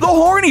block. The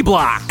Horny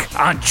Block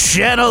on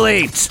Channel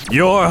 8,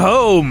 your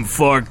home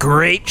for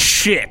great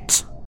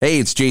shit. Hey,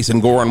 it's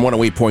Jason Gore on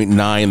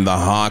 108.9 The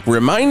Hawk,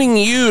 reminding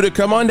you to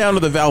come on down to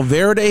the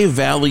Valverde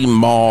Valley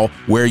Mall,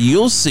 where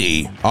you'll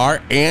see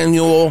our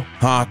annual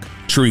hawk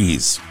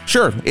trees.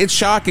 Sure, it's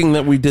shocking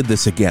that we did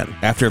this again.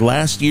 After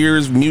last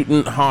year's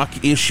mutant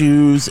hawk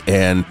issues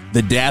and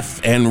the death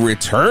and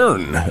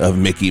return of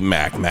Mickey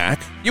Mac,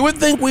 you would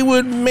think we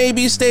would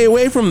maybe stay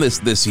away from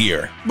this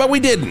year, but we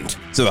didn't.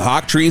 So the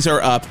hawk trees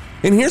are up.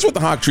 And here's what the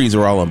hawk trees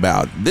are all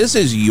about. This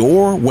is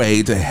your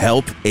way to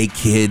help a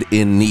kid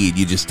in need.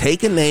 You just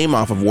take a name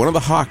off of one of the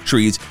hawk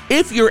trees,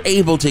 if you're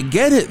able to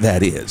get it,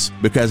 that is.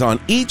 Because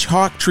on each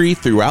hawk tree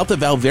throughout the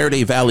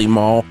Valverde Valley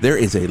Mall, there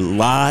is a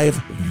live,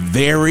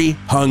 very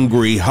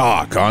hungry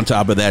hawk on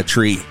top of that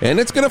tree. And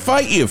it's going to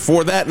fight you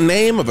for that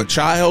name of a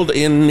child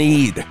in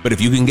need. But if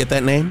you can get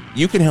that name,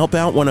 you can help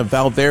out one of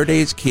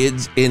Valverde's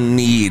kids in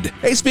need.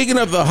 Hey, speaking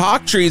of the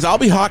hawk trees, I'll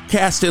be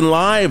hawkcasting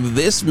live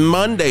this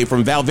Monday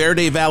from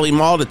Valverde Valley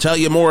Mall to tell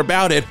you more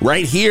about it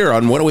right here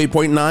on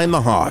 108.9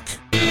 The Hawk.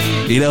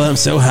 You know, I'm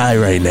so high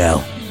right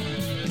now.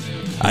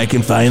 I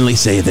can finally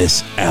say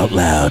this out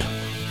loud.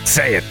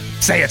 Say it,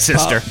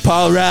 sister.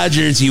 Paul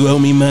Rogers, you owe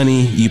me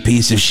money, you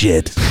piece of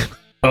shit.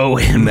 Oh,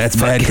 him. That's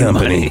bad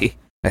company. Money.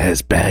 That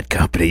is bad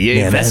company.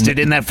 You invested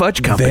in that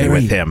fudge company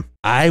with him.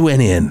 I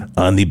went in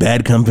on the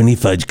bad company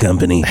fudge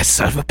company. That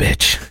son of a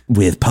bitch.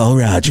 With Paul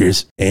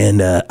Rogers,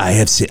 and I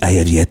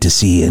have yet to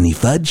see any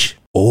fudge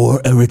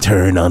or a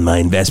return on my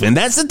investment.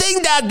 That's the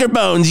thing, Dr.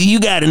 Bones. You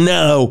got to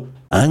know.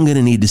 I'm going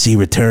to need to see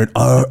return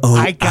ROI.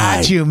 I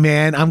got you,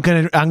 man. I'm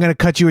going to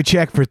cut you a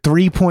check for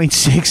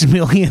 $3.6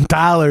 million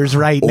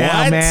right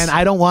now, man.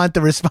 I don't want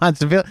the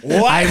responsibility.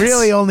 What? I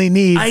really only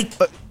need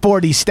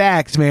 40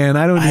 stacks, man.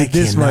 I don't need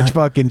this much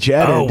fucking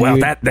cheddar. Oh, well,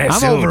 dude.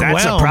 that's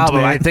a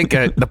problem. Man. I think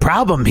the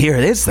problem here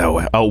is,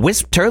 though, a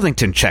Wisp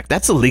Turlington check.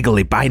 That's a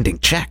legally binding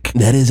check.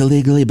 That is a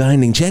legally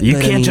binding check. You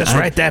can't just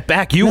write that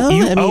back. You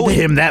owe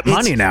him that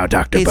money now,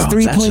 Dr. Bones.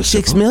 It's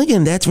 $3.6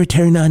 million. That's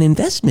return on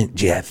investment,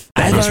 Jeff.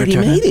 I've already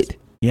made it.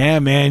 Yeah,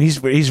 man,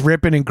 he's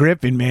ripping and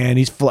gripping, man.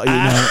 He's put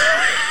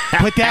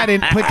that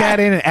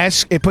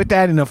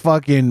in a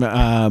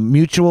fucking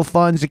mutual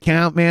funds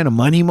account, man, a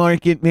money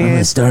market, man. I'm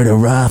gonna start a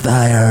Roth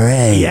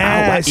IRA.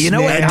 Yes, you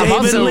know what? I'm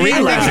also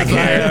realizing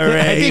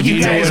IRA. I think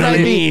you guys might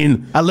be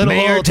a little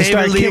Mayor old to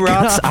start David Lee kicking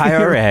Roth's off.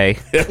 IRA.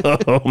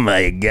 Oh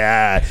my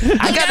God!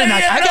 I got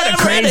a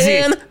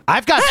crazy.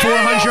 I've got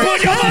 400.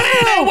 Put your money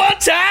in at one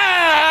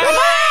time.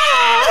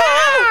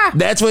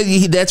 That's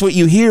what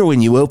you hear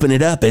when you open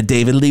it up at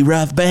David Lee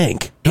Roth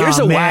Bank. Here's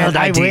a wild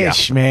idea.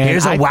 Wish, man.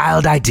 Here's a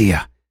wild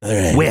idea. All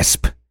right.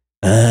 Wisp.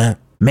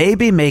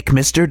 Maybe make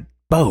Mr.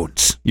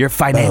 Bones your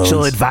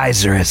financial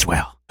advisor as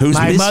well. Who's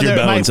Mr.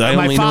 Bones?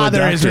 My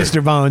father is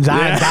Mr. Bones.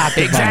 I'm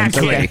Dr.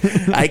 Exactly. Bones.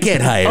 Okay. I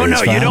can't hire. Oh no,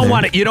 his you don't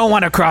father.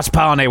 want to cross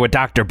pollinate with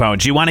Dr.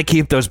 Bones. You want to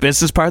keep those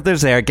business partners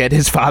there. Get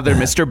his father,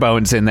 Mr.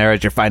 Bones, in there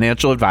as your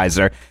financial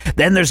advisor.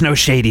 Then there's no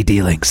shady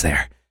dealings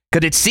there.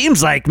 Because it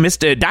seems like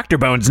Dr.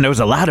 Bones knows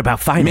a lot about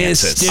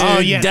finances.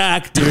 Mr.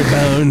 Dr.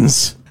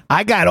 Bones.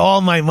 I got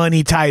all my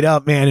money tied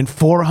up, man, in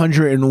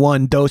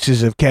 401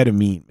 doses of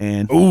ketamine,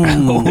 man.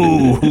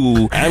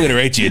 Ooh. I'm gonna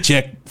write you a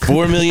check,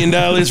 $4 million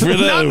for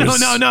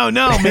those. No,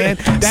 man.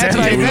 That's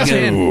my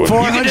investment.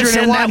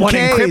 401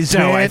 in crypto,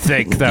 man. I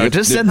think, though.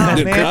 Just send that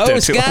crypto. Oh,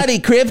 Scotty,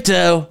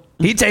 crypto.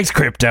 He takes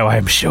crypto,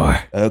 I'm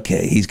sure.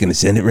 Okay, he's gonna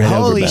send it right over.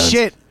 Holy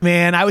shit,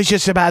 man. I was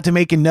just about to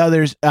make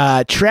another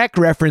Trek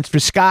reference for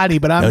Scotty,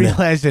 but I'm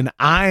realizing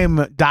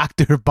I'm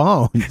Dr.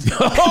 Bones.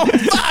 Oh,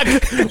 fuck.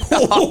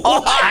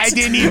 I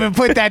didn't even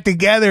put that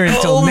together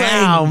until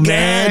now,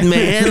 man.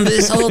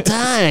 This whole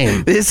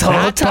time.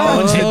 Not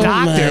Bones, the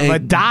doctor,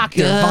 but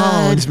Dr.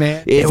 Bones,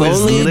 man. If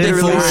only the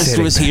Force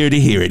was here to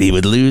hear it, he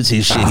would lose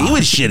his shit. He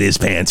would shit his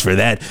pants for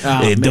that.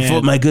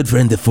 My good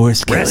friend,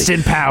 DeForest Kelly. Rest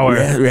in power.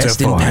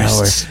 Rest in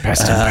power.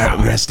 Rest in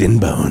power. Rest in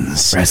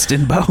bones. Rest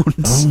in bones.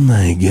 Oh,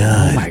 my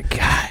God. Oh, my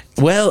God.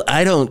 Well,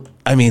 I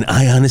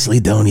honestly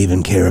don't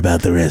even care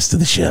about the rest of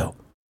the show.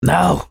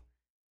 No.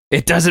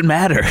 It doesn't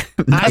matter.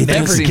 I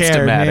never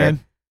cared,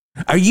 man.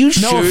 Are you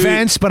sure? No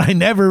offense, but I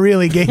never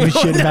really gave a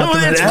shit about the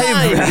rest.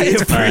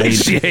 I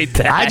appreciate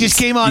that. I just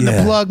came on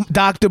to plug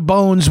Dr.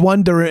 Bones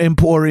Wonder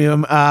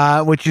Emporium,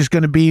 which is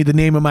going to be the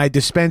name of my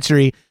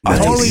dispensary.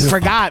 Totally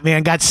forgot,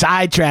 man. Got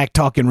sidetracked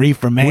talking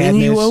reefer madness. When are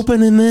you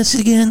opening this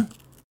again?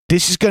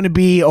 This is going to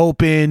be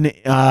open.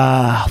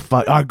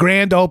 Our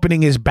grand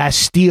opening is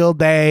Bastille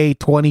Day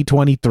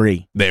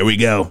 2023. There we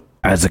go.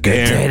 That's a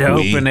good day to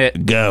open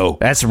it. Go.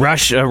 That's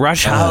Rush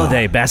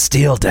holiday,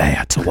 Bastille Day.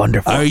 That's a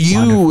wonderful. Do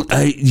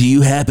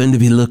you happen to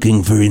be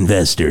looking for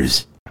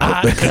investors?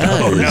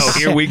 Oh no,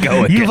 here we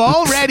go again. You've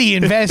already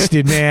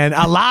invested, man,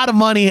 a lot of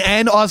money,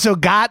 and also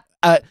got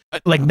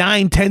like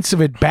 9/10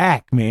 of it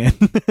back, man.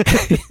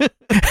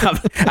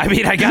 I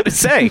mean, I got to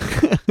say,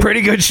 pretty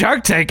good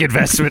Shark Tank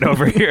investment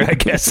over here, I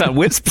guess, on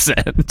Wisp's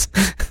end.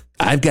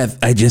 I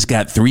just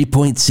got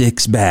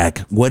 3.6 back.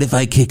 What if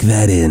I kick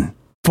that in?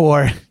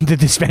 For the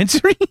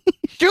dispensary?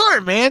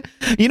 Sure, man.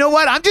 You know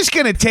what? I'm just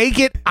going to take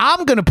it.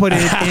 I'm going to put it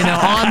in an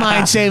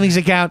online savings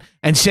account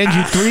and send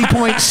you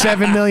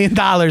 $3.7 million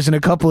in a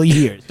couple of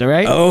years. All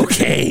right?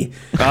 Okay.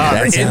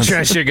 The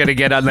interest you're going to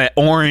get on that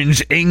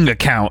Orange Ing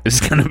account is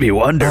going to be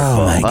wonderful.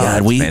 Oh, my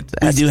God. We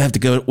do have to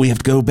go. We have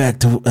to go back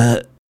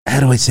to,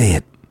 how do I say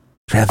it?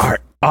 Traffic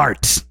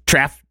art.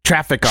 Traffic.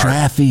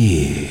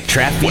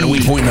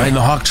 108.9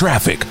 The Hawk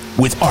Traffic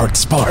with Art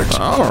Spart.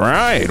 All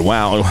right.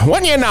 Well,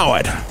 when you know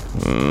it,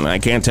 I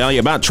can't tell you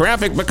about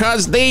traffic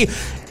because the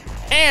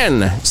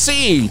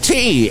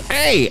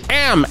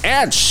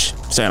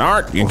NCTAMH said,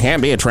 Art, you can't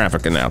be a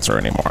traffic announcer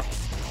anymore.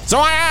 So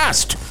I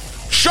asked,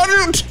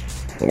 shouldn't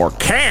or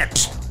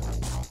can't?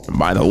 And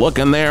by the look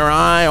in their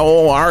eye,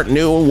 old Art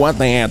knew what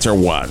the answer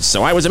was.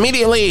 So I was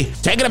immediately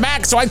taken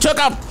aback, so I took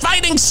a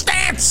fighting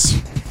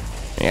stance.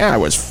 Yeah, I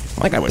was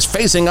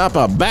facing up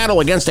a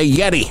battle against a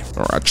Yeti,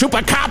 or a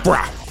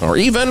Chupacabra, or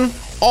even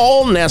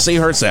old Nessie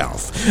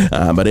herself.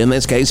 But in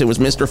this case, it was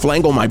Mr.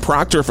 Flangle, my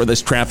proctor for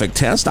this traffic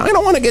test. I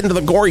don't want to get into the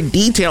gory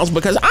details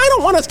because I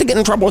don't want us to get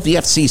in trouble with the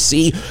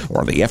FCC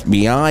or the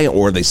FBI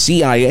or the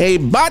CIA,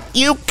 but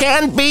you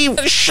can be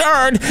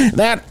assured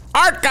that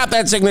Art got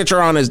that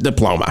signature on his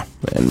diploma,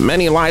 and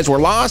many lives were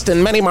lost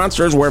and many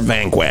monsters were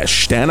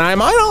vanquished, and I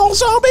might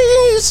also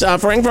be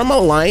suffering from a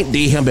light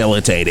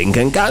debilitating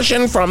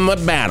concussion from the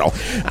battle.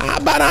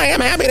 But I am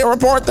happy to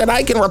report that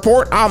I can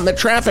report on the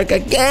traffic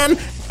again, and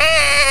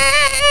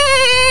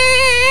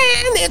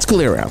it's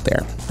clear out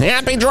there.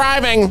 Happy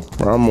driving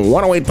from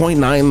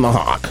 108.9 The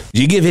Hawk.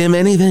 Did you give him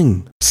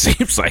anything?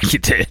 Seems like you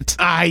did.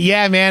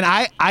 Yeah, man.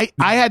 I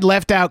had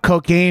left out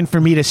cocaine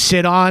for me to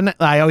sit on.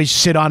 I always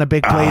sit on a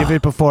big plate of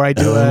it before I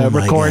do a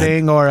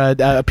recording or a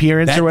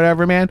appearance or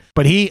whatever, man.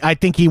 But I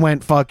think he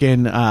went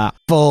fucking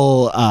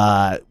full,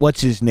 what's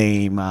his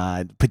name?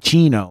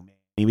 Pacino, man.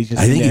 He was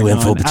just I think he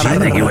went full Pacino. I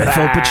think he went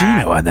full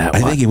Pacino on that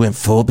one. I think he went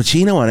full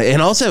Pacino on it.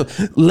 And also,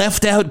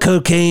 Left Out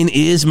Cocaine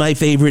is my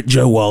favorite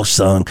Joe Walsh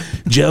song.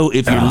 Joe,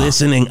 if you're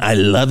listening, I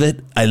love it.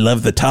 I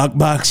love the talk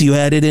box you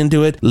added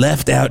into it.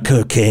 Left Out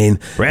Cocaine.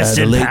 Rest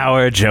in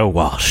power, Joe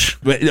Walsh.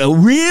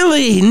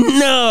 Really?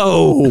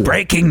 No.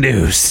 Breaking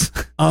news.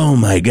 Oh,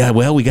 my God.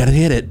 Well, we got to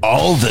hit it.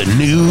 All the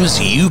news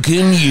you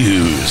can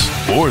use,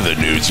 or the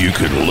news you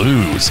can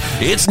lose.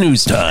 It's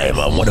news time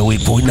on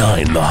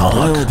 108.9 The Hawk.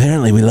 Well,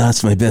 apparently we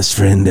lost my best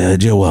friend,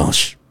 Joe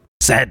Walsh.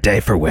 Sad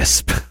day for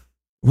Wisp.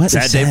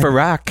 Sad day for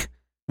Rock.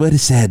 What a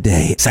sad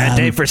day. Sad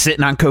day for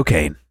sitting on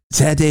cocaine.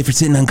 Sad day for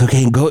sitting on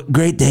cocaine.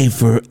 Great day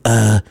for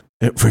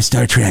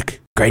Star Trek.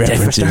 Great day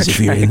for Star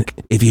Trek.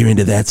 If you're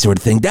into that sort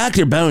of thing.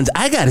 Dr. Bones,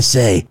 I gotta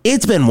say,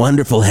 it's been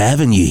wonderful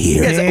having you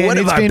here. Man, one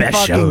of our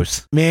best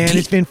shows. Man,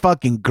 it's been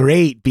fucking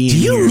great being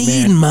here. Do you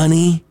need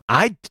money?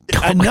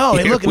 No,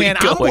 look, man,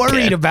 I'm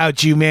worried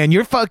about you, man.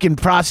 You're fucking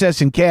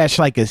processing cash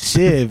like a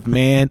sieve,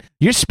 man.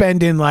 You're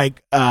spending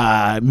like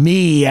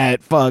me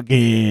at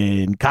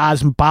fucking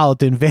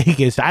Cosmopolitan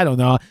Vegas. I don't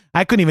know.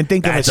 I couldn't even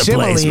think of a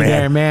simile place, man.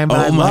 there, man.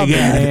 But Oh my God.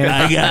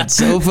 I got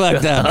so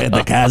fucked up at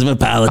the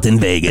Cosmopolitan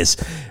Vegas.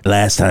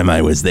 Last time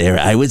I was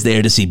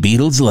there to see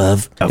Beatles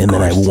Love. Then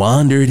I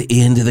wandered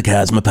into the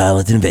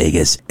Cosmopolitan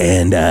Vegas.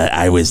 And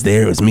I was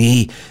there. It was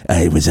me.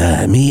 It was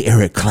me,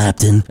 Eric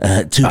Clapton,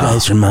 two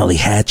guys from Molly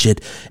Hatchet,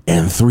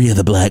 and 3 of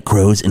the Black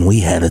Crows. And we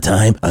had a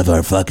time of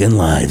our fucking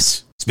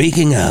lives.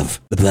 Speaking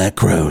of the Black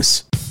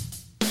Crows,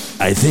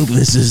 I think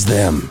this is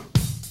them.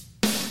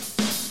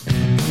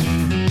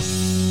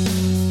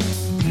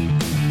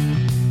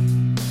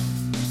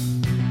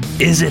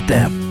 Is it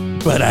them?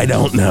 But I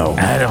don't know.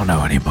 I don't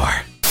know anymore.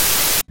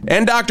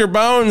 And Dr.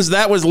 Bones,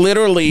 that was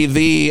literally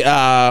the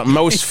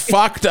most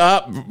fucked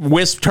up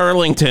Wisp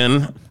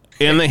Turlington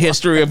in the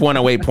history of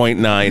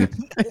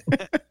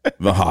 108.9.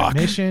 The Hawk.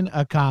 Mission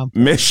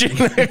accomplished.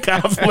 Mission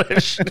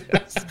accomplished.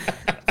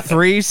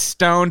 3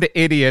 stoned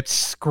idiots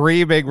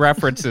screaming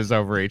references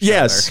over each other.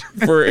 Yes,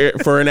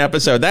 for an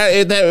episode.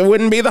 That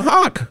wouldn't be the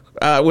Hawk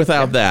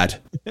without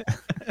that.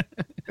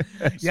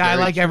 Yeah, I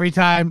like every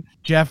time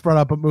Jeff brought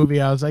up a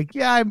movie, I was like,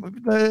 yeah,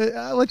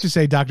 let's just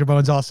say Dr.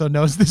 Bones also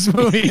knows this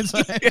movie. It's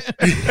like,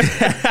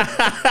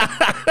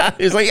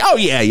 He's like, oh,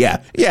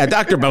 yeah,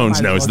 Dr.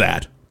 Bones knows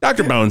that.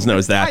 Dr. Bones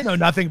knows that. I know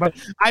nothing, but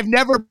I've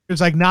never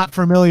was like not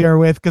familiar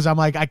with, because I'm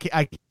like,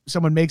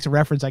 someone makes a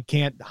reference, I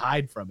can't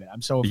hide from it.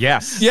 I'm so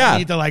I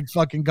need to like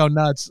fucking go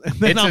nuts.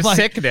 It's a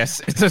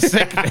sickness. It's a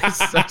sickness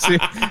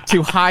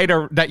to hide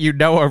that you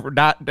know or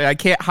not. I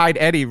can't hide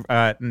any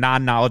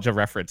non-knowledge of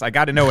reference. I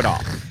got to know it all.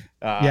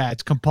 Yeah,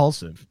 it's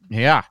compulsive.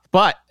 Yeah,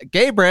 but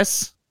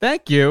Gabrus,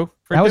 thank you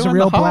for that was doing a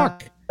real the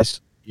Hawk.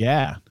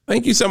 Yeah.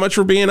 Thank you so much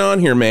for being on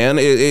here, man.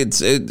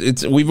 It's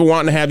we've been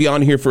wanting to have you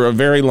on here for a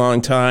very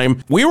long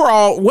time. We were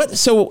all what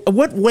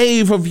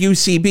wave of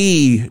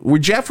UCB?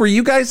 Were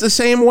you guys the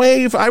same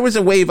wave? I was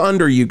a wave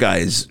under you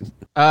guys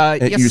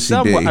at yes, UCB.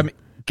 somewhat. I mean,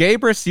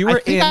 Gabrus, you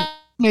were in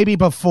maybe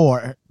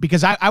before,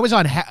 because I was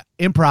on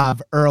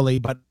improv early,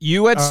 but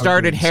you had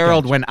started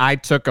Herald when I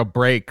took a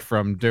break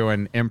from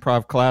doing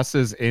improv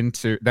classes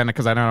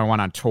because I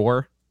went on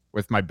tour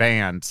with my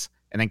bands.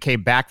 And then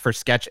came back for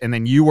sketch, and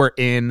then you were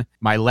in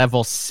my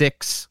level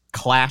 6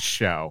 class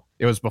show.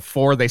 It was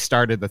before they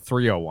started the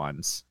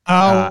 301s.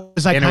 Oh, it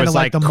was like and it was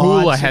like the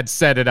Kula mods. had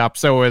set it up,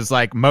 so it was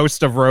like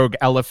most of Rogue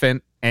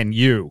Elephant and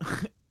you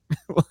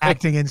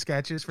acting in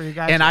sketches for you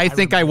guys. And I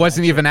think I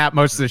wasn't even at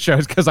most of the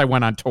shows because I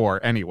went on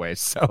tour anyway.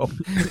 So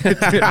it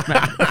didn't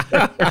matter.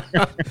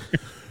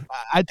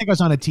 I think I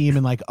was on a team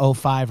in like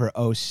 05 or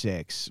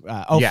 06.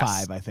 05,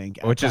 Yes. I think.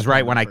 Which is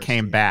right when I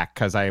came back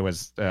because I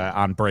was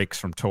on breaks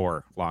from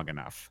tour long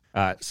enough.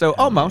 So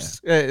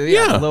almost, a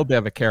little bit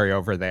of a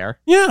carryover there.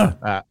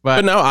 Yeah.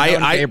 But no,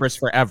 I Gabrus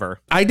forever.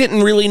 I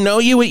didn't really know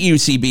you at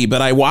UCB,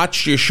 but I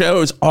watched your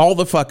shows all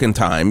the fucking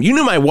time. You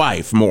knew my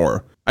wife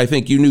more. I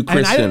think you knew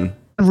Kristen.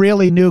 I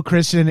really knew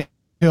Kristen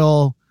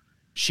until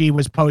she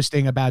was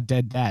posting about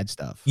dead dad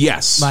stuff.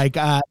 Yes. Like,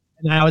 and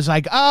I was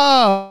like,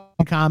 oh,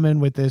 in common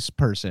with this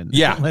person.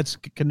 Yeah. Let's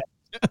connect.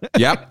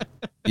 Yep.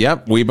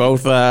 We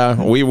both rode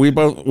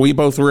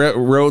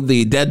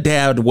the dead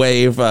dad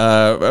wave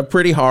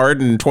pretty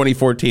hard in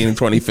 2014 and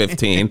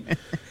 2015.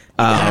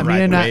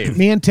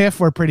 Me and Tiff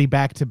were pretty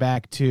back to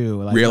back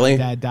too. Like, really?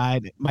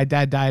 My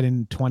dad died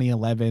in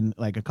 2011,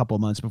 like a couple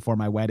months before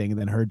my wedding, and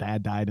then her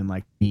dad died in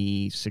like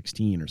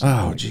 2016 or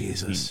something. Oh,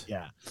 Jesus.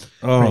 Yeah.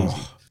 Oh,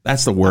 crazy.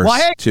 That's the worst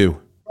too.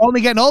 We're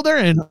only getting older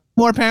and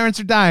more parents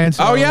are dying.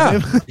 So. Oh yeah.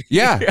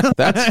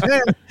 That's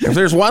if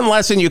there's one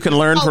lesson you can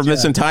learn from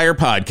this entire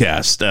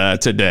podcast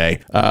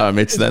today,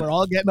 it's that we're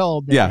all getting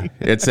old. Baby. Yeah,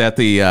 it's that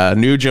the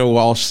new Joe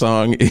Walsh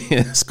song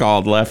is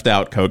called "Left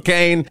Out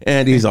Cocaine,"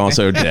 and he's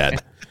also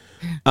dead.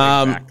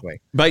 Exactly.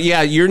 But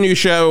yeah, your new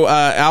show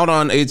out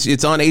on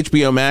it's on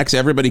HBO Max.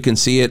 Everybody can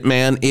see it,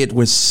 man. It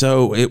was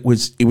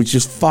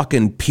just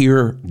fucking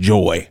pure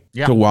joy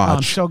to watch.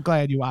 I'm so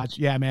glad you watched.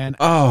 Yeah, man.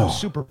 Oh,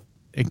 super.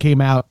 It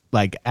came out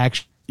like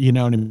actually, you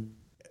know what I mean?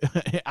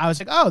 I was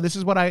like, oh, this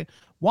is what I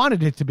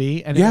wanted it to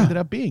be, and it ended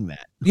up being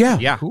that.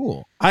 Yeah.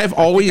 Cool. I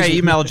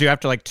emailed you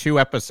after like 2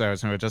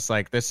 episodes, and it was just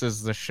like, this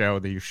is the show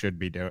that you should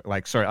be doing.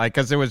 Like, sorry, like,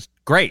 because it was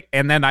great.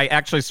 And then I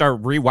actually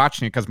started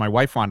rewatching it because my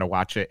wife wanted to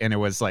watch it, and it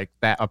was like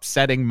that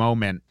upsetting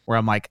moment where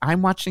I'm like,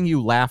 I'm watching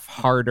you laugh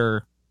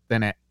harder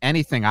than at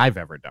anything I've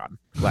ever done.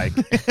 Like,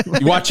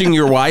 you watching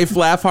your wife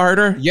laugh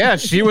harder? Yeah,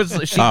 she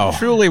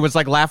truly was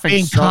like laughing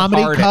being so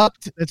comedy hard.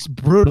 cupped. It's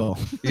brutal.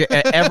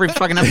 Every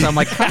fucking episode, I'm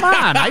like, come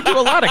on, I do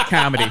a lot of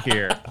comedy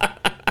here.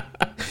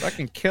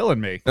 Fucking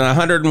killing me.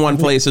 101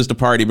 Places to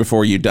Party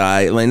Before You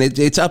Die. And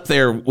it's up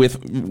there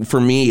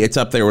for me, it's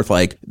up there with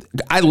like,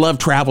 I love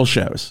travel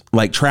shows.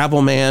 Like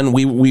Travel Man.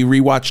 We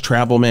rewatch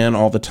Travel Man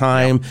all the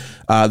time.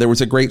 There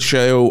was a great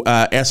show.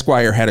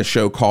 Esquire had a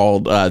show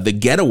called The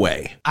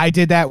Getaway. I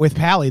did that with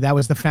Pally. That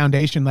was the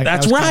foundation. Like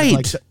That's that was right.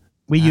 Kind of like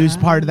We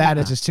used part of that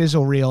as a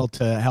sizzle reel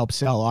to help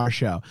sell our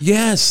show.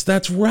 Yes,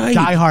 that's right.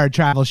 Die Hard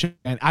travel show.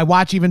 And I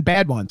watch even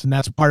bad ones. And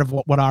that's part of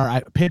what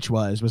our pitch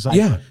was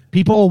like,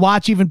 people will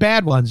watch even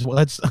bad ones.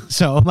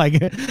 So like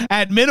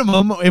at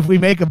minimum, if we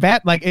make a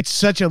bet, like it's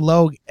such a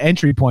low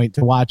entry point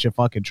to watch a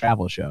fucking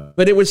travel show.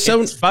 But it was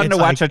so fun to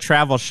watch a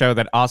travel show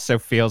that also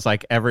feels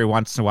like every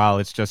once in a while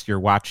it's just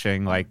you're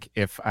watching like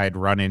if I'd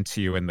run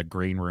into you in the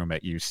green room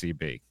at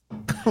UCB.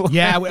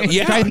 Yeah,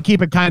 we tried to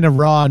keep it kind of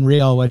raw and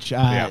real, which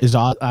is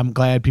I'm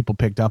glad people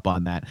picked up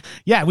on that.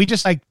 Yeah, we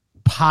just like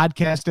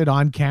podcasted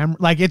on camera.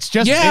 Like it's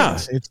just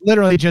bits. It's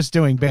literally just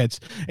doing bits.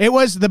 It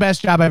was the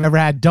best job I've ever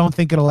had. Don't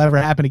think it'll ever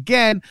happen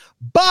again,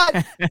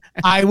 but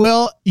I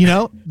will,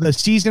 the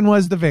season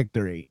was the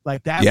victory.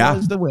 Like that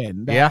was the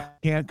win.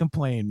 Can't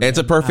complain, man. It's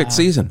a perfect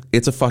season.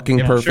 It's a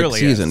fucking perfect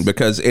season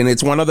because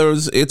it's one of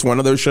those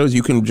shows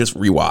you can just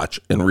rewatch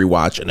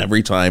and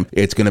every time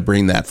it's going to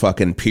bring that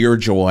fucking pure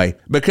joy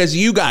because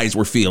you guys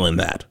were feeling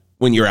that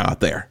when you're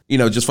out there,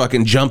 just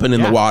fucking jumping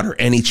in the water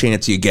any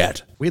chance you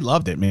get. We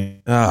loved it,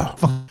 man.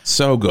 Oh,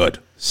 so good.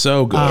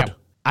 So good.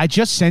 I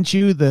just sent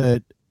you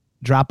the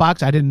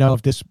Dropbox. I didn't know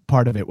if this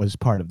part of it was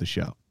part of the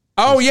show.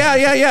 Oh,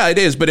 yeah, it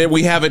is. But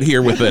we have it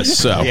here with this.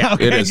 So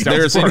it is.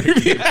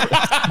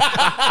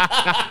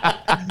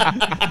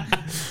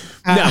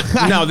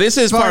 No, this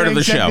is part of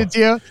the show. It to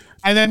you,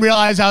 and then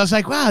realized I was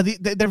like, wow,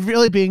 they're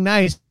really being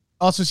nice.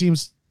 Also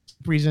seems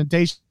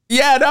presentation.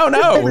 Yeah,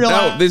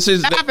 no. This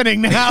is happening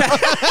now.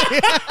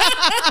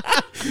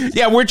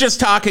 Yeah, we're just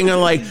talking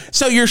like,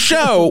 so your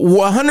show,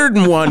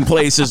 101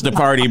 places to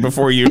party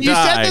before you die. You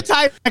said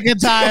the second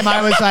time,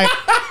 I was like,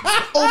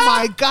 oh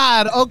my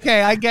God,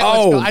 okay, I get what's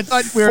going on. I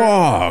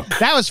thought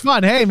that was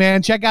fun. Hey,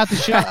 man, check out the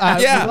show.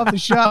 We love the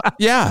show.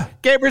 Yeah.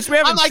 Gabrus, we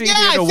haven't seen you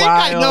in a while.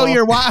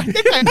 I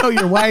think I know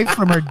your wife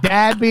from her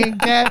dad being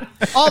dead.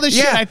 All this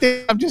shit, I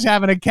think I'm just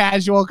having a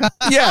casual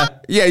Yeah,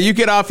 you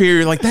get off here,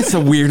 you're like, that's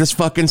the weirdest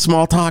fucking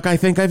small talk I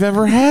think I've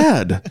ever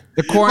had.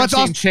 The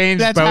quarantine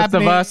changed both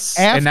of us,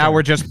 and now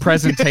we're just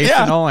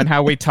presentational and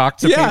how we talk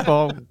to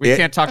people. We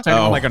can't talk to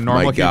anyone like a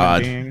normal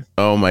human being.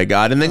 Oh my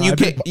God! And then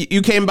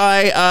you came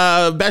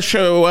by best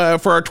show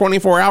for our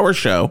 24-hour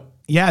show.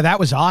 Yeah,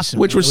 that was awesome.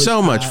 Which was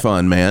so much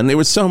fun, man. It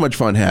was so much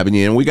fun having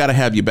you, and we got to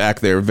have you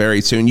back there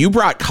very soon. You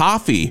brought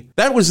coffee.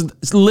 That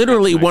was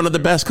literally one of the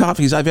best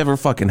coffees I've ever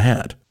fucking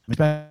had.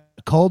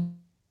 Cold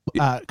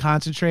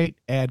concentrate,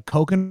 add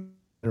coconut,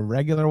 a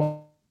regular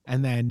one,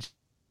 and then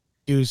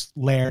use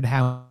Laird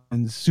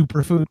Hound's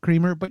superfood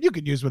creamer, but you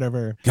could use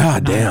whatever.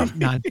 God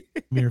damn.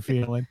 You're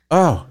feeling.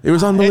 Oh, it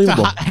was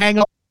unbelievable. It's a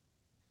hangover.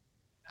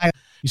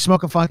 You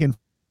smoke a fucking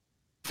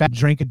fat,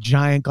 drink a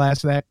giant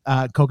glass of that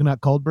coconut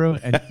cold brew,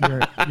 and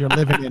you're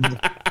living in.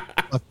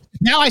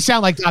 Now I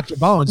sound like Dr.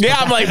 Bones. Yeah,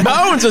 I'm like,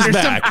 Bones is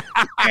back.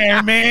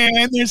 There,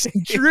 man. There's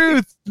some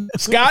truth.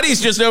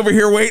 Scotty's just over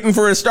here waiting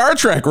for a Star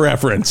Trek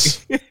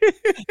reference.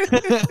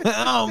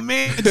 Oh,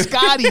 man.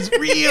 Scotty's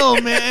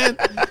real, man.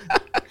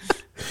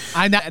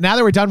 Now that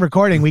we're done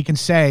recording, we can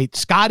say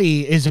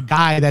Scotty is a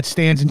guy that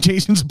stands in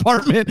Jason's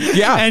apartment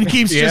and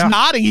keeps just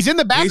nodding. He's in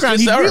the background.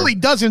 He really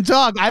doesn't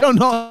talk. I don't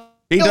know.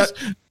 He does.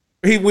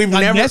 We've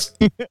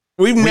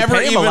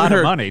never even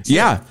heard money.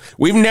 Yeah,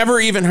 we've never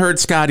even heard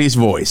Scotty's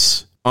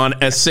voice on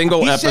a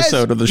single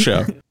episode of the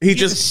show. He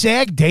just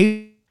SAG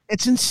date.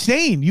 It's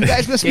insane. You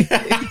guys must.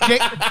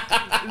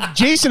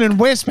 Jason and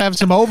Wisp have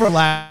some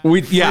overlap.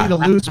 We to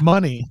lose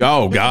money.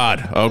 Oh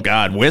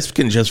God. Wisp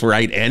can just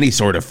write any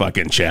sort of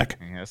fucking check.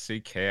 Yes, he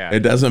can. It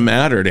doesn't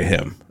matter to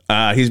him.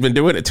 He's been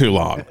doing it too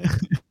long.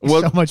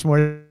 So much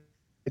more.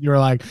 You were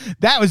like,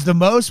 that was the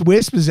most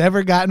Wisp has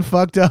ever gotten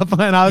fucked up.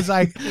 And I was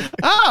like,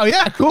 oh,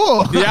 yeah,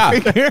 cool. Yeah.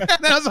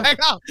 And I was like,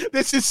 oh,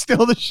 this is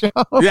still the show.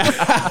 Yeah.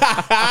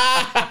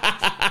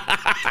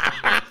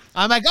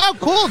 I'm like, oh,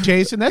 cool,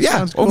 Jason. That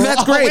sounds cool. Oh,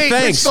 that's great. Wait,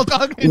 thanks.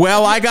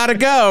 Well, I got to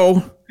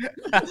go.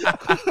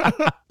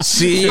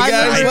 See you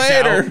guys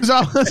later.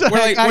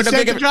 I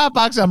sent the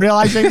Dropbox. I'm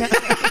realizing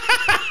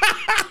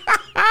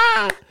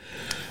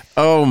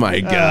Oh my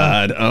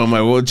God.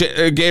 Well,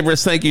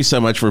 Gabrus, thank you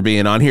so much for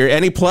being on here.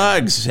 Any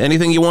plugs?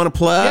 Anything you want to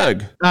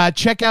plug? Yeah.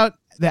 Check out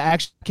the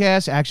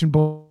Actioncast, Action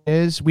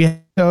Boys. We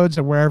have episodes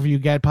or wherever you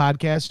get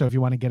podcasts. So if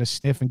you want to get a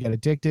sniff and get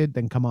addicted,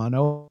 then come on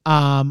over.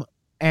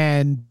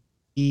 And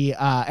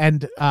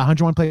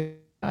 101 Play,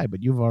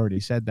 but you've already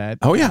said that.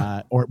 Oh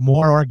yeah. Or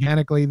more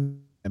organically.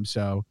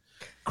 So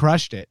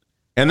crushed it.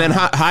 And then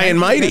High and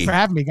Mighty. For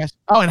having me, guys.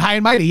 Oh, and High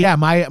and Mighty. Yeah,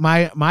 my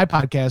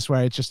podcast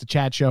where it's just a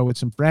chat show with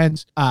some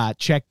friends.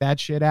 Check that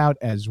shit out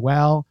as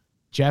well.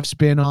 Jeff's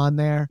been on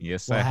there.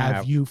 Yes, we'll I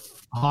have. You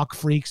Hawk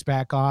Freaks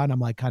back on. I'm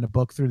like kind of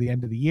booked through the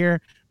end of the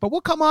year, but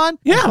we'll come on.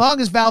 Yeah. As long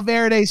as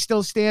Valverde's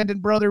still standing,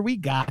 brother, we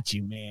got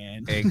you,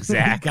 man.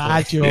 Exactly. We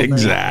got you.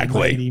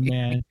 Exactly. Mighty,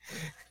 man.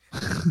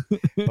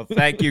 Well,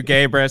 thank you,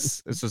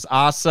 Gabrus. This was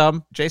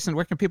awesome. Jason,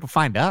 where can people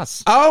find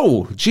us?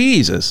 Oh,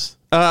 Jesus.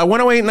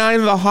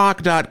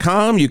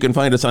 1089thehawk.com. You can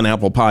find us on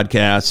Apple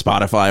Podcasts,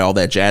 Spotify, all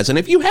that jazz. And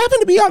if you happen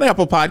to be on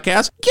Apple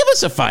Podcasts, give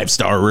us a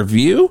 5-star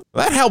review.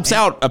 That helps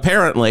out,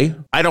 apparently.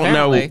 I don't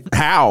know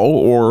how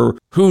or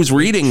who's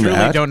reading truly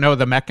that. Don't know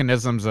the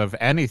mechanisms of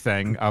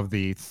anything of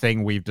the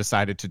thing we've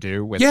decided to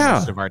do with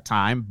most of our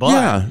time.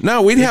 But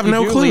we'd have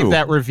no clue. Leave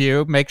that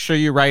review. Make sure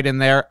you write in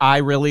there, I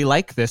really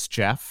like this,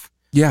 Jeff.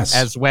 Yes.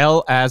 As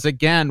well as,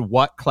 again,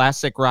 what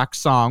classic rock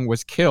song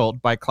was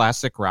killed by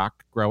classic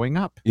rock growing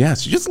up.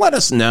 Yes, just let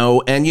us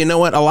know. And you know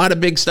what? A lot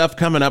of big stuff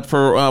coming up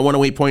for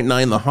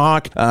 108.9 The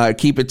Hawk.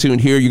 Keep it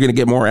tuned here. You're going to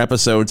get more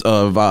episodes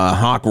of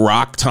Hawk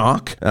Rock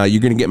Talk. You're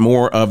going to get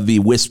more of the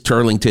Wisp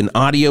Turlington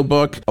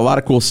audiobook. A lot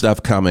of cool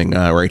stuff coming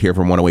right here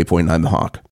from 108.9 The Hawk.